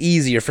it was a little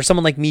easier for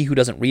someone like me who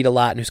doesn't read a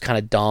lot and who's kind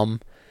of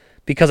dumb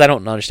because I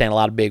don't understand a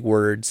lot of big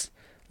words.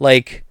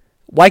 Like,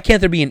 why can't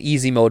there be an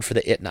easy mode for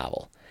the It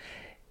novel?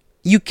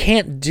 You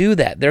can't do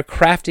that. They're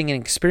crafting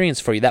an experience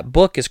for you. That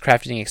book is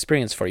crafting an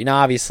experience for you. Now,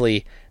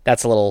 obviously,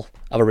 that's a little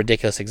of a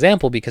ridiculous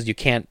example because you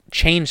can't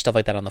change stuff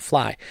like that on the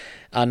fly.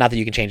 Not that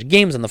you can change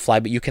games on the fly,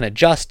 but you can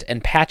adjust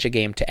and patch a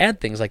game to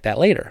add things like that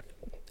later.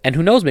 And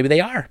who knows, maybe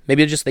they are.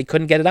 Maybe it's just they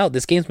couldn't get it out.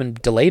 This game's been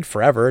delayed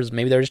forever.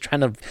 Maybe they're just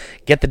trying to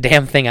get the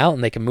damn thing out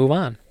and they can move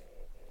on.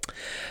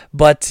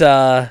 But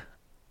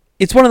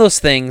it's one of those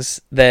things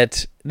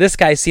that this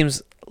guy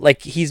seems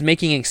like he's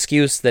making an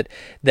excuse that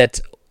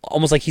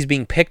almost like he's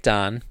being picked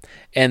on,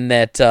 and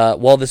that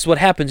this is what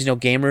happens.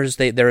 Gamers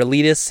they're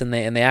elitists and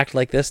they act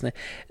like this. And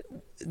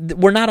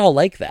we're not all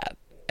like that.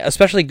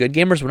 Especially good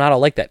gamers, we're not all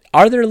like that.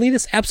 Are there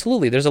elitists?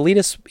 Absolutely. There's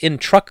elitists in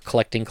truck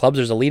collecting clubs.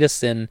 There's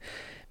elitists in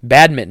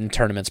badminton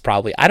tournaments,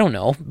 probably. I don't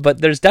know,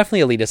 but there's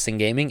definitely elitists in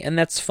gaming, and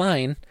that's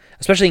fine.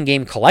 Especially in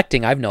game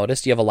collecting, I've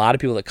noticed you have a lot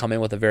of people that come in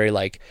with a very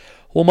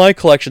well, my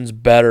collection's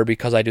better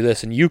because I do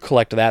this, and you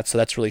collect that, so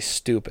that's really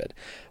stupid.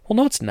 Well,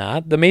 no, it's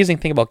not. The amazing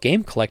thing about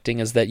game collecting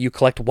is that you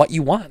collect what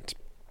you want.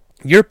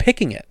 You're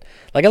picking it.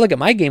 Like, I look at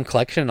my game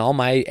collection, and all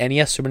my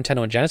NES, Super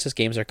Nintendo, and Genesis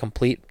games are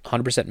complete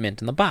 100%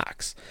 mint in the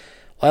box.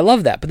 Well, I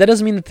love that, but that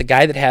doesn't mean that the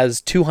guy that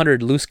has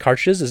 200 loose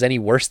cartridges is any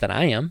worse than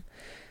I am.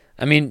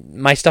 I mean,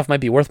 my stuff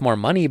might be worth more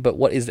money, but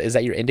what is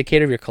that your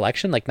indicator of your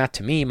collection? Like, not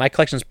to me. My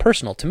collection is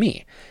personal to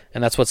me,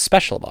 and that's what's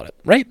special about it,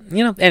 right?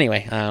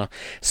 Anyway, I don't know.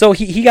 So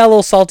he got a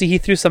little salty. He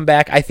threw some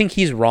back. I think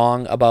he's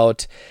wrong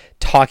about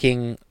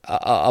talking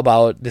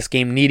about this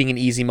game needing an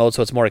easy mode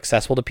so it's more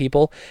accessible to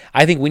people.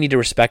 I think we need to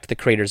respect the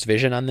creator's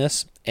vision on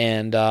this,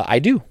 and I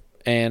do.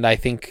 And I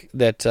think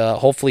that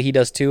hopefully he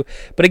does too.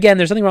 But again,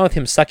 there's nothing wrong with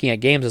him sucking at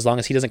games as long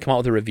as he doesn't come out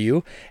with a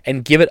review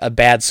and give it a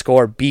bad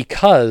score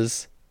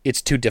because it's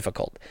too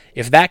difficult.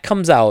 If that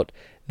comes out,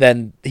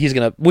 then he's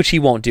going to, which he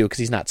won't do because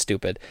he's not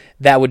stupid,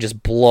 that would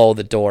just blow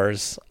the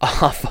doors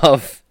off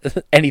of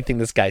anything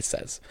this guy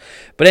says.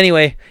 But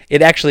anyway,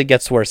 it actually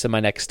gets worse in my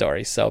next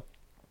story. So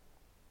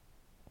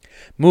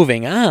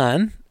moving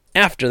on,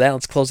 after that,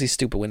 let's close these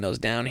stupid windows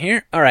down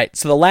here. All right,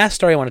 so the last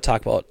story I want to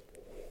talk about,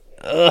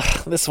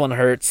 this one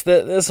hurts.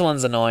 This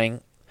one's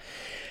annoying.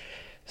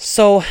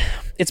 So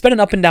it's been an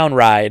up and down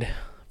ride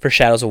for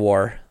Shadows of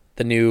War,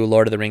 the new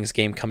Lord of the Rings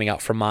game coming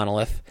out from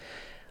Monolith.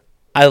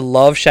 I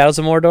love Shadows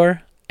of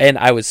Mordor, and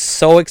I was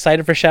so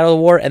excited for Shadows of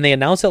War, and they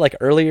announced it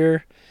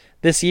earlier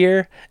this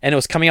year, and it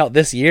was coming out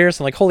this year,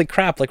 so I'm like, holy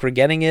crap, we're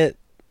getting it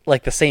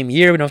the same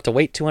year. We don't have to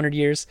wait 200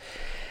 years.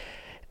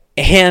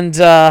 And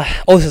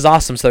this is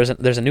awesome. So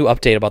there's a new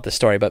update about this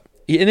story, but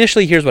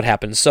initially here's what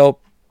happened. So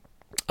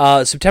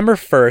September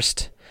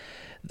 1st,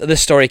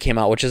 this story came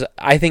out, which is,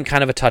 I think,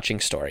 kind of a touching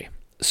story.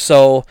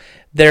 So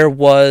there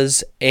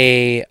was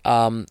a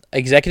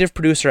executive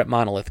producer at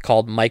Monolith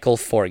called Michael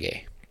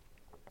Forgay.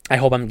 I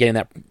hope I'm getting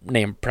that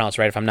name pronounced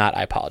right. If I'm not,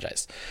 I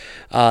apologize.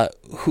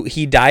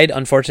 He died,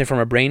 unfortunately, from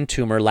a brain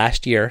tumor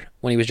last year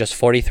when he was just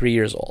 43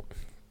 years old.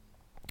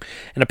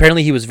 And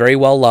apparently he was very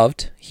well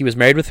loved. He was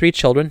married with 3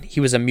 children. He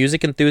was a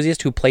music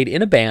enthusiast who played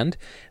in a band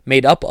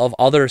made up of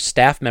other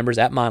staff members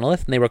at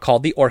Monolith, and they were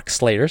called the Orc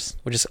Slayers,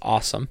 which is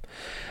awesome.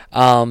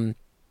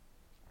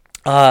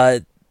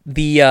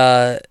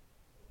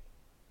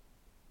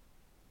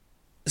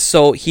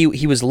 So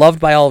he was loved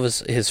by all of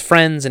his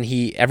friends, and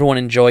everyone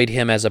enjoyed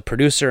him as a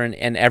producer,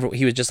 and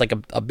he was just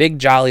a big,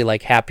 jolly,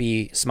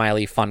 happy,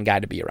 smiley, fun guy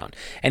to be around.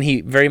 And he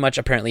very much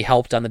apparently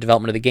helped on the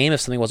development of the game. If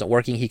something wasn't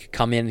working, he could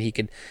come in and he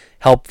could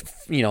help,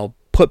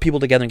 put people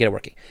together and get it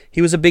working.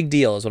 He was a big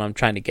deal is what I'm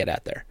trying to get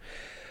at there.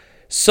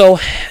 So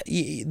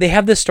they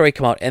have this story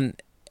come out, and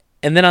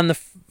then on the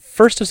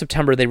 1st of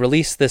September, they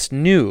released this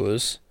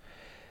news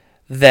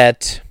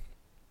that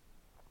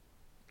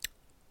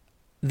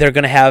they're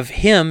going to have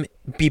him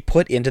be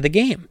put into the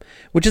game,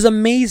 which is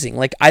amazing.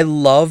 I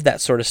love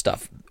that sort of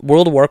stuff.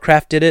 World of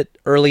Warcraft did it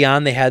early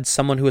on. They had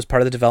someone who was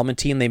part of the development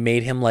team. They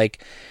made him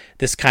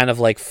this kind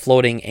of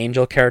floating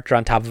angel character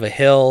on top of a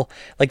hill.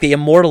 They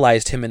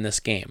immortalized him in this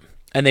game.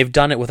 And they've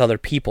done it with other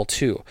people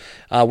too,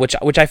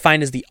 which I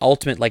find is the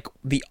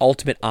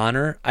ultimate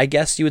honor, I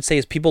guess you would say,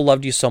 is people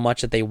loved you so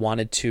much that they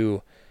wanted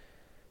to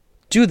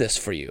do this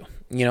for you,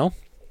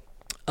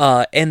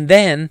 and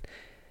then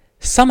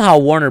somehow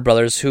Warner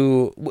Brothers,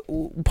 who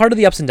part of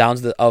the ups and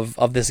downs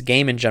of this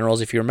game in general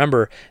is, if you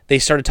remember, they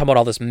started talking about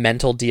all this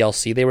mental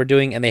DLC they were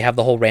doing, and they have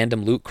the whole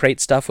random loot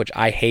crate stuff, which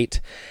I hate.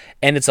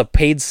 And it's a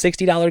paid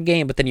 $60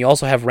 game, but then you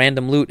also have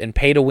random loot and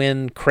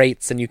pay-to-win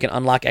crates, and you can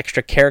unlock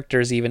extra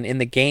characters even in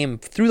the game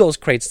through those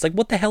crates. It's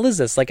what the hell is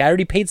this? I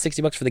already paid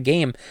 $60 for the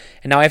game,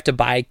 and now I have to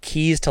buy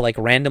keys to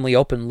randomly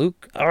open loot.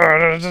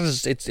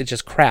 It's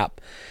just crap.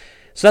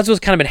 So that's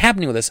what's kind of been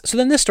happening with this. So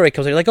then this story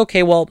comes out. You're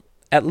okay, well,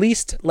 at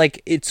least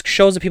like it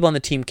shows that people on the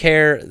team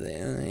care.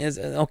 Is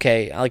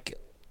okay. Like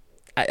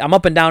I'm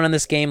up and down on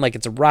this game. Like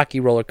it's a rocky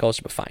roller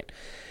coaster, but fine.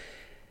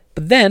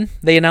 But then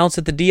they announced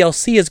that the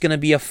DLC is going to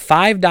be a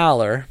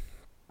 $5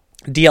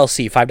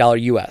 DLC,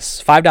 $5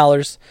 US,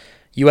 $5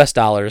 US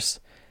dollars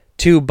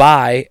to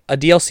buy a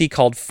DLC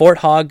called Fort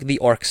Hog the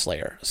Orc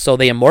Slayer. So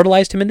they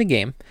immortalized him in the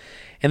game,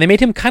 and they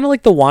made him kind of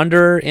like the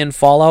Wanderer in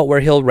Fallout,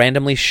 where he'll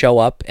randomly show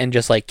up and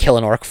just like kill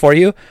an orc for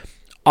you.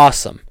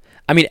 Awesome.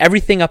 I mean,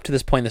 everything up to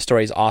this point in the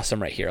story is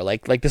awesome right here.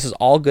 Like this is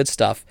all good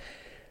stuff.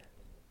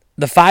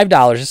 The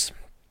 $5,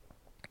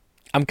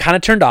 I'm kind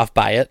of turned off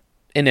by it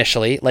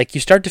initially. Like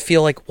you start to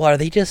feel like, well, are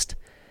they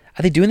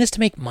doing this to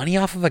make money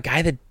off of a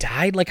guy that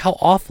died? Like how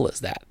awful is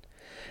that?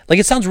 Like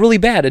it sounds really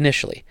bad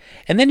initially.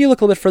 And then you look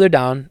a little bit further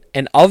down,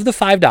 and of the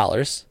 $5,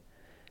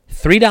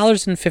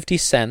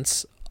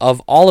 $3.50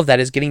 of all of that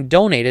is getting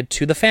donated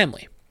to the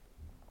family.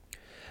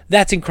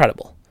 That's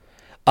incredible.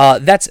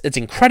 It's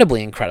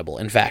incredibly incredible,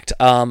 in fact,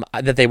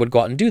 that they would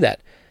go out and do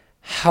that.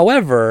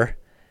 However,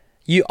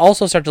 you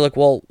also start to look,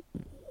 well,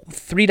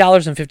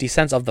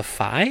 $3.50 of the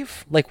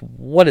 $5? Like,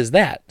 what is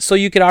that? So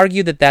you could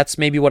argue that that's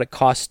maybe what it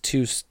costs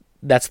to,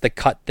 that's the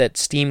cut that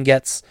Steam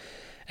gets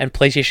and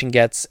PlayStation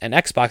gets and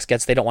Xbox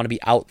gets. They don't want to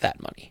be out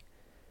that money.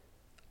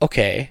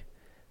 Okay,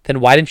 then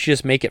why didn't you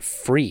just make it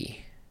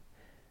free?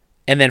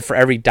 And then for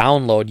every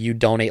download, you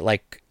donate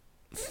like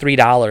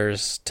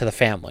 $3 to the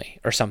family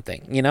or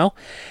something, you know?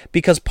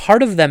 Because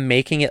part of them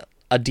making it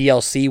a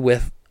DLC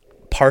with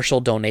partial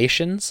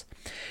donations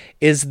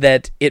is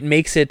that it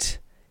makes it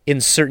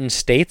in certain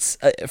states.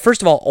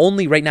 First of all,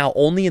 only right now,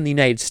 only in the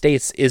United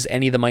States is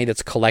any of the money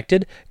that's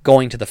collected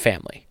going to the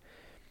family.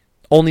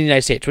 Only in the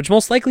United States, which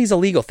most likely is a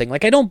legal thing.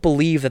 Like, I don't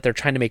believe that they're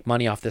trying to make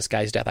money off this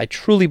guy's death. I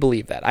truly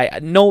believe that. I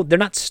know they're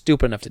not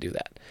stupid enough to do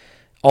that.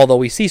 Although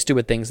we see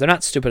stupid things, they're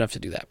not stupid enough to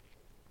do that.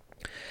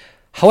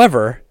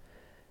 However,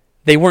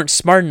 they weren't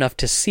smart enough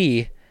to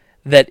see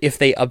that if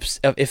they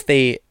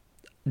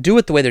do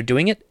it the way they're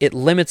doing it, it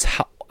limits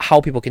how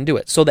people can do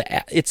it. So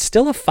it's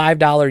still a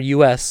 $5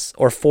 US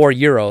or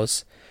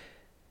 €4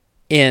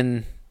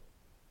 in,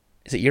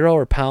 is it euro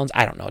or pounds?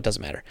 I don't know. It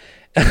doesn't matter.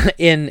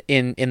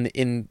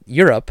 in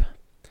Europe,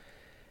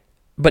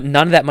 but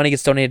none of that money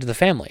gets donated to the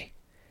family.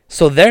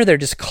 So they're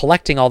just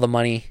collecting all the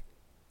money,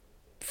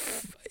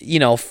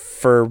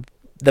 for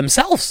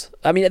themselves.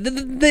 I mean,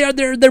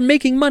 they're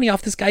making money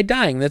off this guy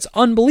dying. That's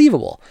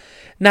unbelievable.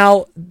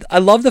 Now, I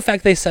love the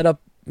fact they set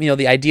up,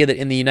 the idea that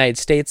in the United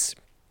States,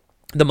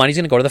 the money's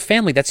going to go to the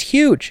family. That's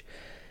huge.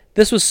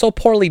 This was so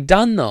poorly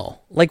done, though.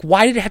 Like,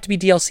 why did it have to be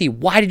DLC?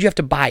 Why did you have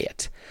to buy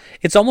it?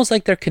 It's almost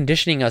like they're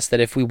conditioning us that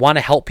if we want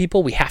to help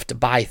people, we have to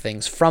buy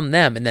things from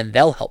them, and then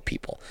they'll help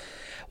people.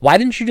 Why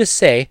didn't you just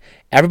say,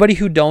 everyone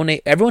who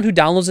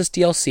downloads this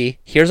DLC,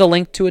 here's a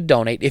link to a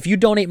donate. If you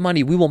donate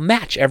money, we will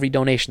match every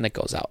donation that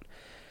goes out.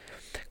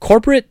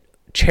 Corporate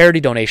charity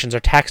donations are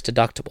tax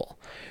deductible.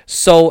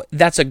 So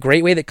that's a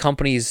great way that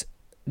companies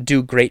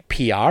do great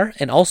PR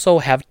and also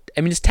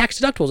it's tax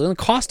deductible. It doesn't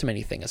cost them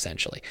anything,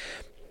 essentially.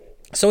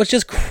 So it's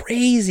just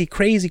crazy,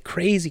 crazy,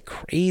 crazy,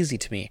 crazy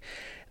to me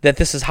that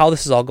this is how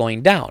this is all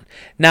going down.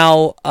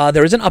 Now,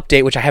 there is an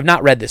update, which I have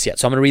not read this yet,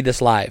 so I'm going to read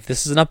this live.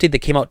 This is an update that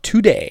came out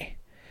today.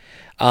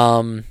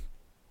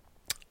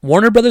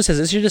 Warner Brothers has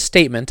issued a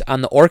statement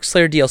on the Orc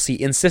Slayer DLC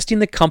insisting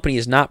the company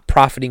is not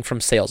profiting from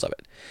sales of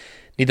it.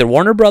 Neither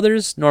Warner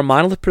Brothers nor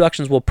Monolith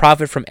Productions will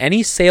profit from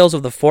any sales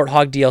of the Fort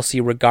Hog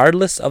DLC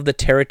regardless of the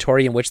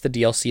territory in which the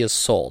DLC is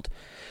sold,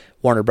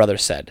 Warner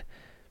Brothers said.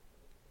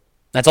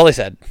 That's all they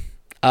said.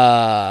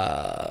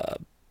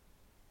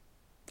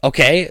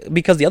 Okay,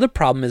 because the other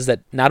problem is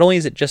that not only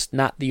is it just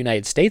not the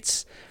United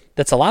States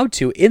that's allowed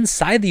to,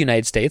 inside the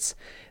United States,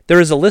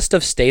 there is a list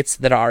of states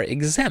that are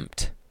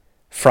exempt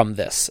from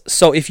this.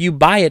 So if you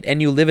buy it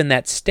and you live in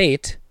that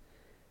state,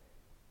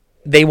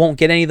 they won't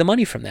get any of the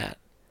money from that.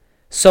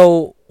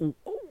 So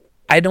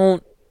I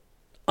don't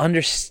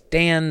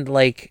understand,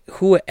 like,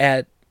 who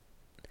at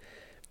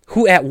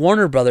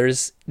Warner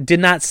Brothers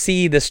did not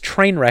see this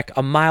train wreck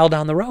a mile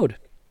down the road.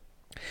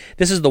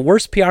 This is the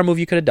worst PR move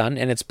you could have done,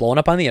 and it's blowing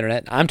up on the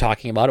internet. I'm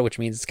talking about it, which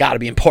means it's got to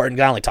be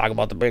important. I only talk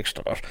about the big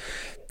stuff.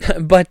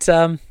 But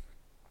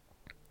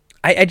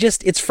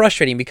it's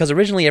frustrating because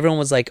originally everyone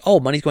was like, oh,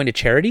 money's going to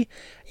charity?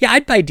 Yeah,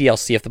 I'd buy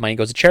DLC if the money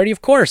goes to charity,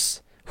 of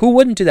course. Who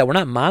wouldn't do that? We're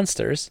not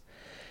monsters.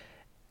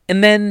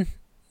 And then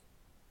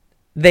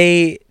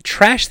they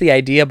trash the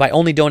idea by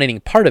only donating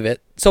part of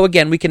it. So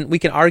again, we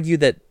can argue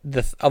that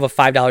of a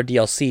 $5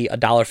 DLC,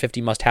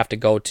 $1.50 must have to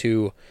go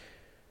to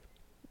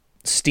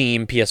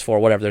Steam, PS4,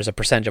 whatever. There's a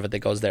percentage of it that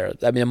goes there.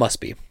 I mean, it must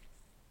be.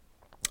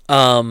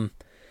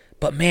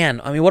 But man,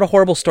 I mean, what a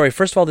horrible story.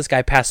 First of all, this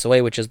guy passed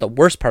away, which is the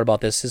worst part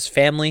about this. His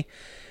family,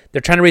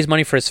 they're trying to raise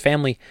money for his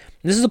family.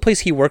 This is a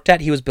place he worked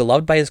at. He was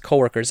beloved by his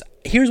coworkers.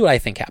 Here's what I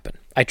think happened.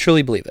 I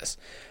truly believe this.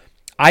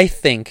 I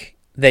think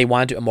they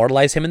wanted to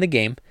immortalize him in the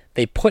game.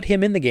 They put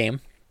him in the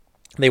game.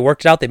 They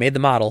worked it out. They made the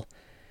model.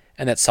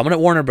 And that someone at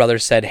Warner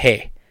Brothers said,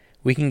 hey,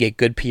 we can get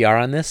good PR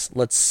on this.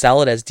 Let's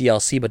sell it as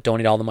DLC, but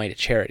donate all the money to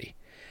charity.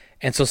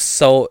 And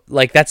so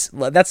like that's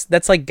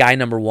like guy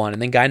number one,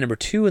 and then guy number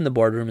two in the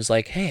boardroom is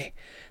like, hey,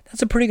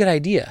 that's a pretty good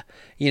idea.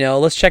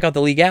 Let's check out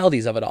the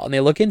legalities of it all. And they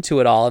look into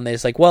it all, and they're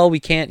like, well, we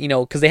can't,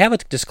 because they have a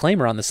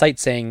disclaimer on the site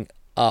saying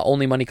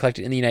only money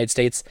collected in the United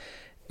States,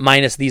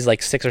 minus these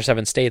like 6 or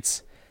 7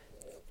 states,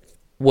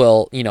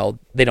 will,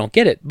 they don't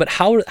get it. But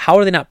how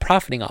are they not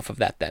profiting off of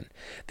that then?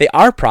 They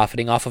are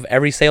profiting off of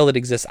every sale that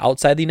exists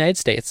outside the United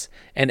States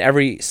and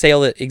every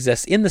sale that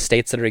exists in the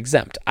states that are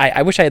exempt.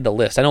 I wish I had the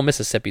list. I know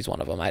Mississippi's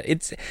one of them.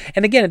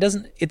 And again,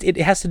 it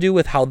has to do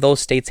with how those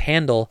states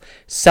handle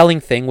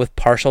selling thing with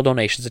partial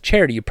donations to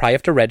charity. You probably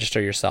have to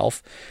register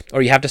yourself,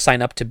 or you have to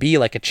sign up to be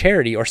like a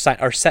charity, or set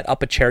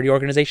up a charity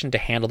organization to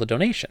handle the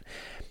donation.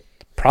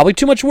 Probably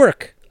too much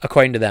work,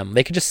 according to them.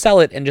 They could just sell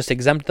it and just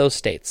exempt those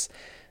states.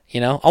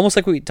 Almost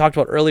like we talked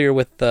about earlier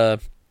with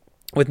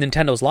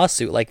Nintendo's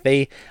lawsuit. Like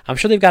I'm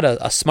sure they've got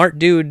a smart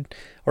dude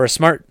or a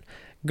smart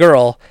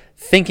girl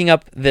thinking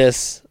up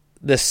this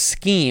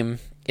scheme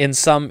in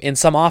some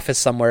office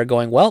somewhere,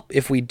 going, well,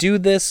 if we do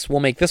this, we'll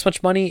make this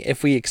much money.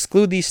 If we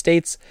exclude these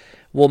states,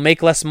 we'll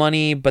make less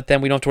money, but then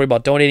we don't have to worry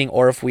about donating.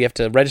 Or if we have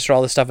to register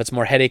all this stuff, it's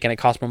more headache and it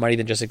costs more money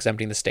than just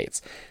exempting the states.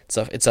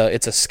 So it's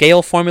a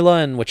scale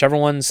formula, and whichever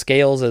one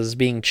scales as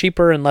being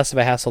cheaper and less of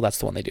a hassle, that's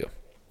the one they do.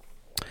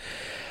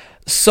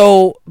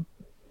 So,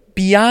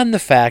 beyond the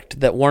fact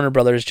that Warner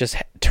Brothers just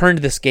turned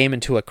this game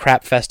into a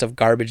crap fest of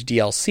garbage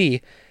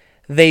DLC,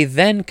 they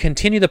then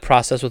continue the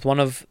process with one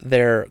of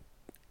their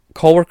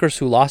coworkers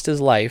who lost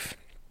his life.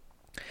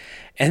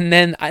 And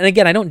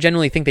again, I don't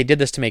genuinely think they did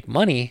this to make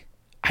money.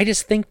 I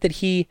just think that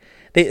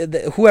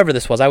whoever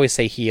this was, I always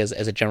say he as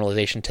a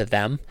generalization to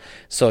them.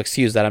 So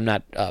excuse that I'm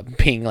not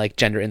being like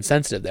gender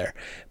insensitive there.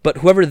 But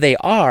whoever they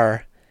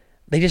are,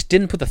 they just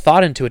didn't put the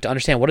thought into it to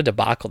understand what a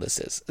debacle this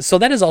is. So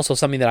that is also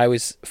something that I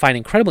always find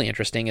incredibly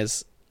interesting,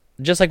 is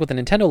just like with the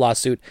Nintendo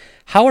lawsuit,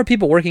 how are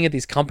people working at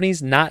these companies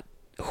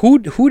who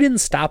didn't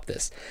stop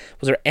this?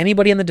 Was there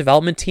anybody on the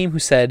development team who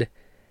said,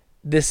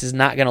 this is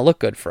not going to look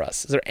good for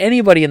us? Is there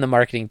anybody in the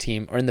marketing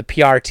team or in the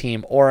PR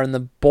team or in the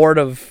board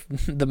of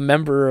the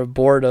member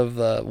board of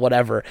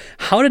whatever?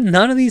 How did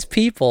none of these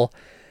people,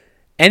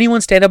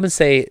 anyone stand up and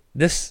say,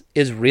 this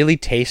is really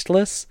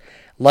tasteless?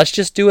 Let's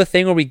just do a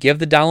thing where we give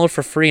the download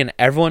for free, and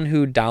everyone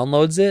who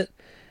downloads it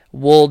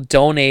will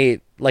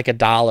donate like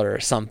 $1 or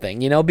something,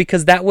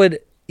 because that would,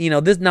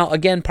 this now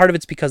again, part of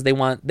it's because they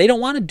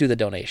don't want to do the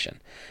donation.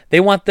 They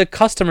want the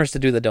customers to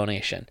do the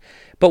donation.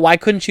 But why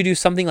couldn't you do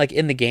something like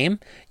in the game?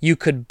 You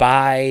could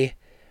buy,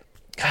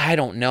 I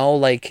don't know,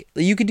 like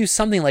you could do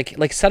something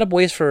like set up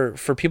ways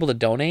for people to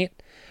donate.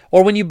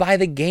 Or when you buy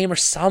the game or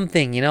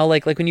something,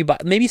 like when you buy,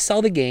 maybe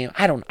sell the game.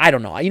 I don't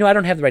know. I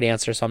don't have the right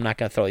answer, so I'm not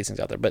going to throw these things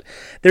out there. But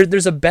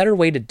there's a better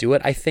way to do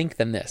it, I think,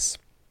 than this.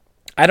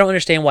 I don't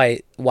understand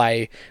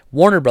why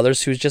Warner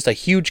Brothers, who's just a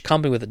huge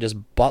company with just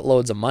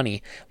buttloads of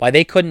money, why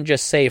they couldn't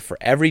just say for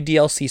every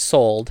DLC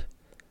sold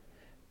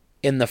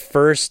in the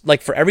first,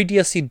 like for every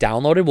DLC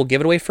downloaded, we'll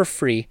give it away for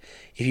free.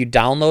 If you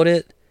download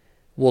it,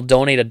 we'll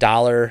donate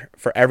 $1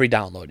 for every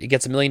download. It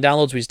gets 1 million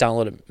downloads, we just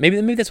download it.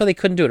 Maybe that's why they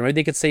couldn't do it. Maybe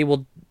they could say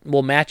we'll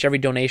match every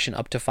donation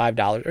up to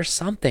 $5 or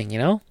something,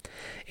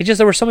 It's just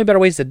there were so many better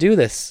ways to do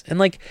this. And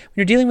like when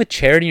you're dealing with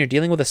charity and you're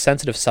dealing with a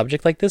sensitive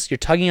subject like this, you're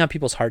tugging on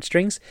people's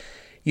heartstrings.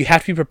 You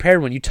have to be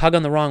prepared when you tug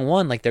on the wrong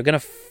one, like they're going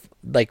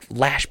to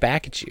lash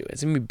back at you.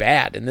 It's going to be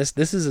bad. And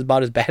this is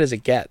about as bad as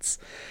it gets.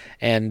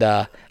 And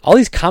all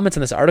these comments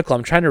in this article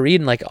I'm trying to read,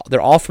 and like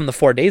they're all from the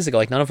 4 days ago.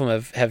 Like none of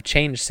them have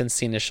changed since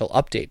the initial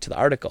update to the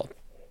article.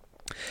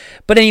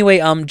 But anyway,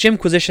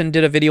 Jimquisition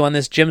did a video on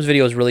this. Jim's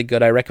video is really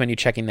good. I recommend you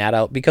checking that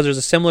out, because there's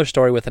a similar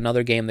story with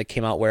another game that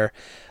came out where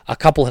a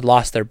couple had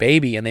lost their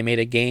baby, and they made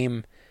a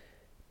game,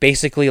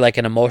 basically like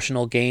an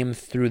emotional game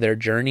through their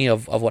journey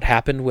of what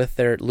happened with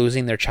their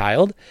losing their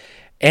child.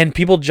 And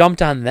people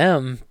jumped on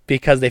them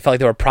because they felt like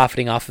they were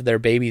profiting off of their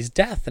baby's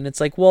death. And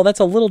it's like, well, that's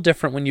a little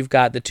different when you've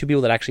got the two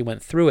people that actually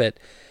went through it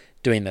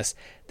doing this.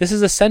 This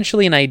is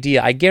essentially an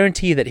idea. I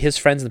guarantee that his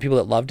friends and the people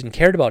that loved and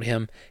cared about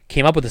him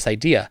came up with this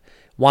idea,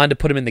 wanted to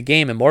put him in the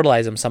game,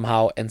 immortalize him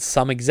somehow, and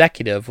some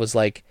executive was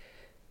like,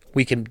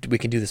 we can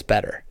do this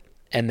better,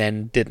 and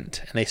then didn't,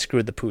 and they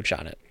screwed the pooch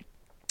on it.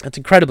 It's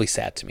incredibly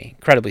sad to me.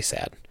 Incredibly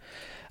sad.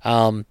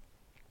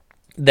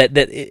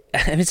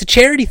 It's a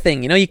charity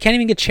thing, you can't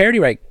even get charity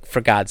right,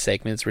 for God's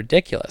sake. I mean, it's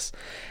ridiculous.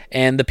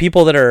 And the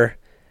people that are,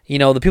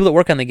 the people that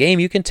work on the game,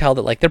 you can tell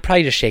that like they're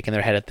probably just shaking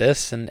their head at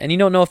this, and you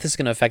don't know if this is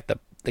going to affect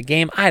the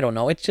game. I don't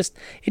know. It just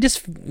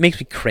makes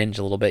me cringe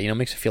a little bit.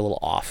 Makes me feel a little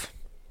off.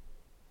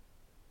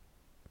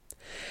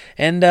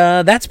 And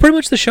that's pretty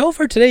much the show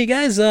for today, you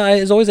guys.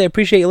 As always, I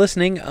appreciate you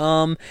listening.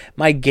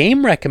 My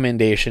game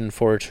recommendation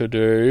for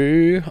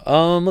today,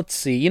 let's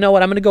see. You know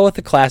what? I'm going to go with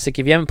the classic.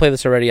 If you haven't played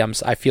this already,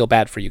 I feel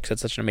bad for you because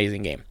it's such an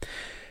amazing game.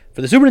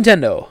 For the Super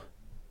Nintendo,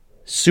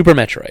 Super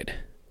Metroid.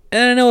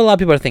 And I know a lot of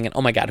people are thinking,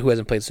 oh my god, who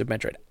hasn't played Super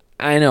Metroid?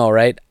 I know,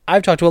 right?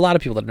 I've talked to a lot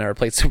of people that have never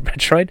played Super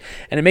Metroid,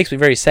 and it makes me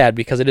very sad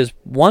because it is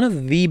one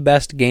of the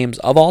best games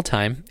of all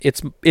time.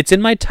 It's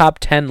in my top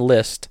 10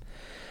 list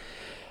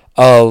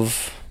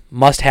of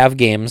must-have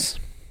games.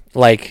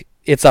 Like,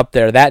 it's up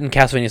there. That and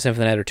Castlevania Symphony of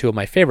the Night are two of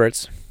my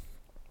favorites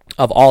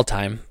of all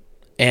time.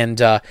 And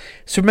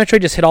Super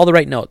Metroid just hit all the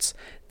right notes.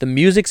 The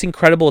music's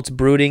incredible. It's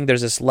brooding.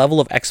 There's this level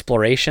of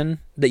exploration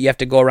that you have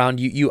to go around.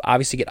 You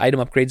obviously get item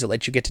upgrades that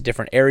let you get to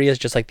different areas,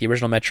 just like the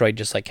original Metroid,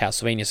 just like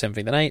Castlevania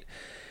Symphony of the Night.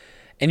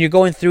 And you're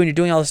going through and you're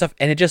doing all this stuff,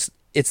 and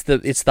it's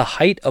the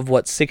height of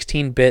what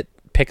 16-bit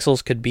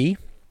pixels could be.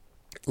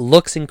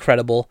 Looks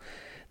incredible.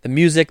 The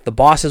music, the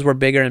bosses were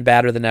bigger and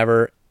badder than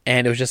ever,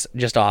 and it was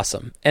just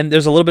awesome. And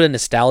there's a little bit of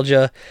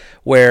nostalgia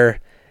where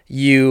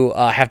you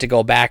have to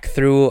go back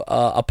through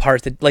a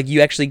part that, like, you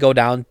actually go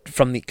down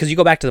from because you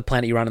go back to the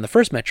planet you were on in the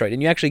first Metroid,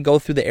 and you actually go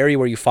through the area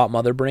where you fought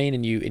Mother Brain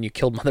and you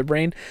killed Mother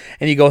Brain,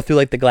 and you go through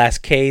like the glass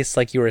case,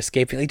 like you were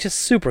escaping. Like, just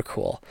super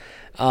cool.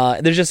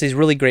 There's just these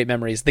really great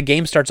memories. The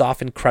game starts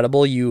off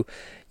incredible. You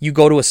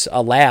go to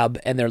a lab,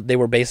 and they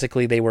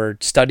were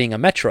studying a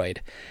Metroid,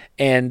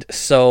 and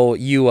so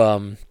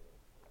you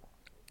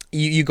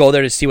go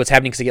there to see what's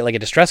happening because you get like a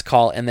distress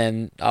call, and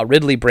then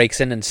Ridley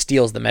breaks in and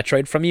steals the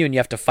Metroid from you, and you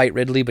have to fight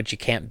Ridley, but you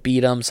can't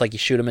beat him. So like you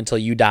shoot him until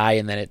you die,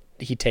 and then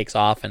he takes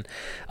off, and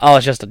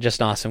it's just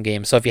an awesome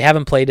game. So if you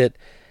haven't played it,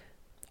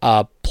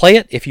 play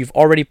it. If you've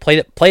already played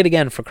it, play it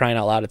again, for crying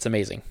out loud. It's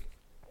amazing.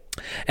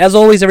 As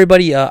always,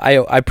 everybody,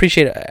 I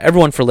appreciate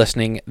everyone for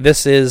listening.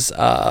 This is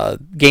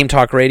Game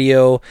Talk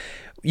Radio.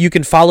 You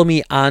can follow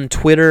me on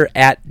Twitter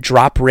at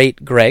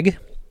DropRateGreg.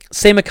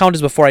 Same account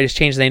as before. I just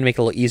changed the name to make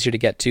it a little easier to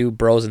get to.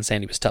 Bros and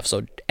Sandy was tough.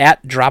 So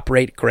at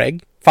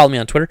DropRateGreg. Follow me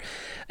on Twitter.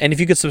 And if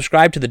you could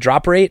subscribe to the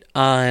Drop Rate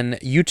on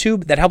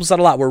YouTube, that helps us out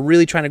a lot. We're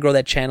really trying to grow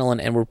that channel,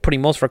 and we're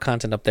putting most of our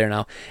content up there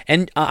now.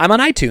 And I'm on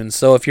iTunes.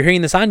 So if you're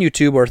hearing this on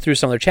YouTube or through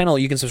some other channel,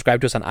 you can subscribe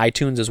to us on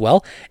iTunes as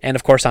well. And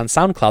of course on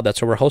SoundCloud, that's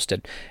where we're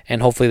hosted.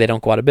 And hopefully they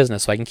don't go out of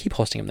business, so I can keep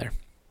hosting them there.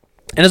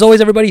 And as always,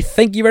 everybody,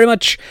 thank you very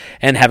much,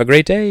 and have a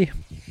great day.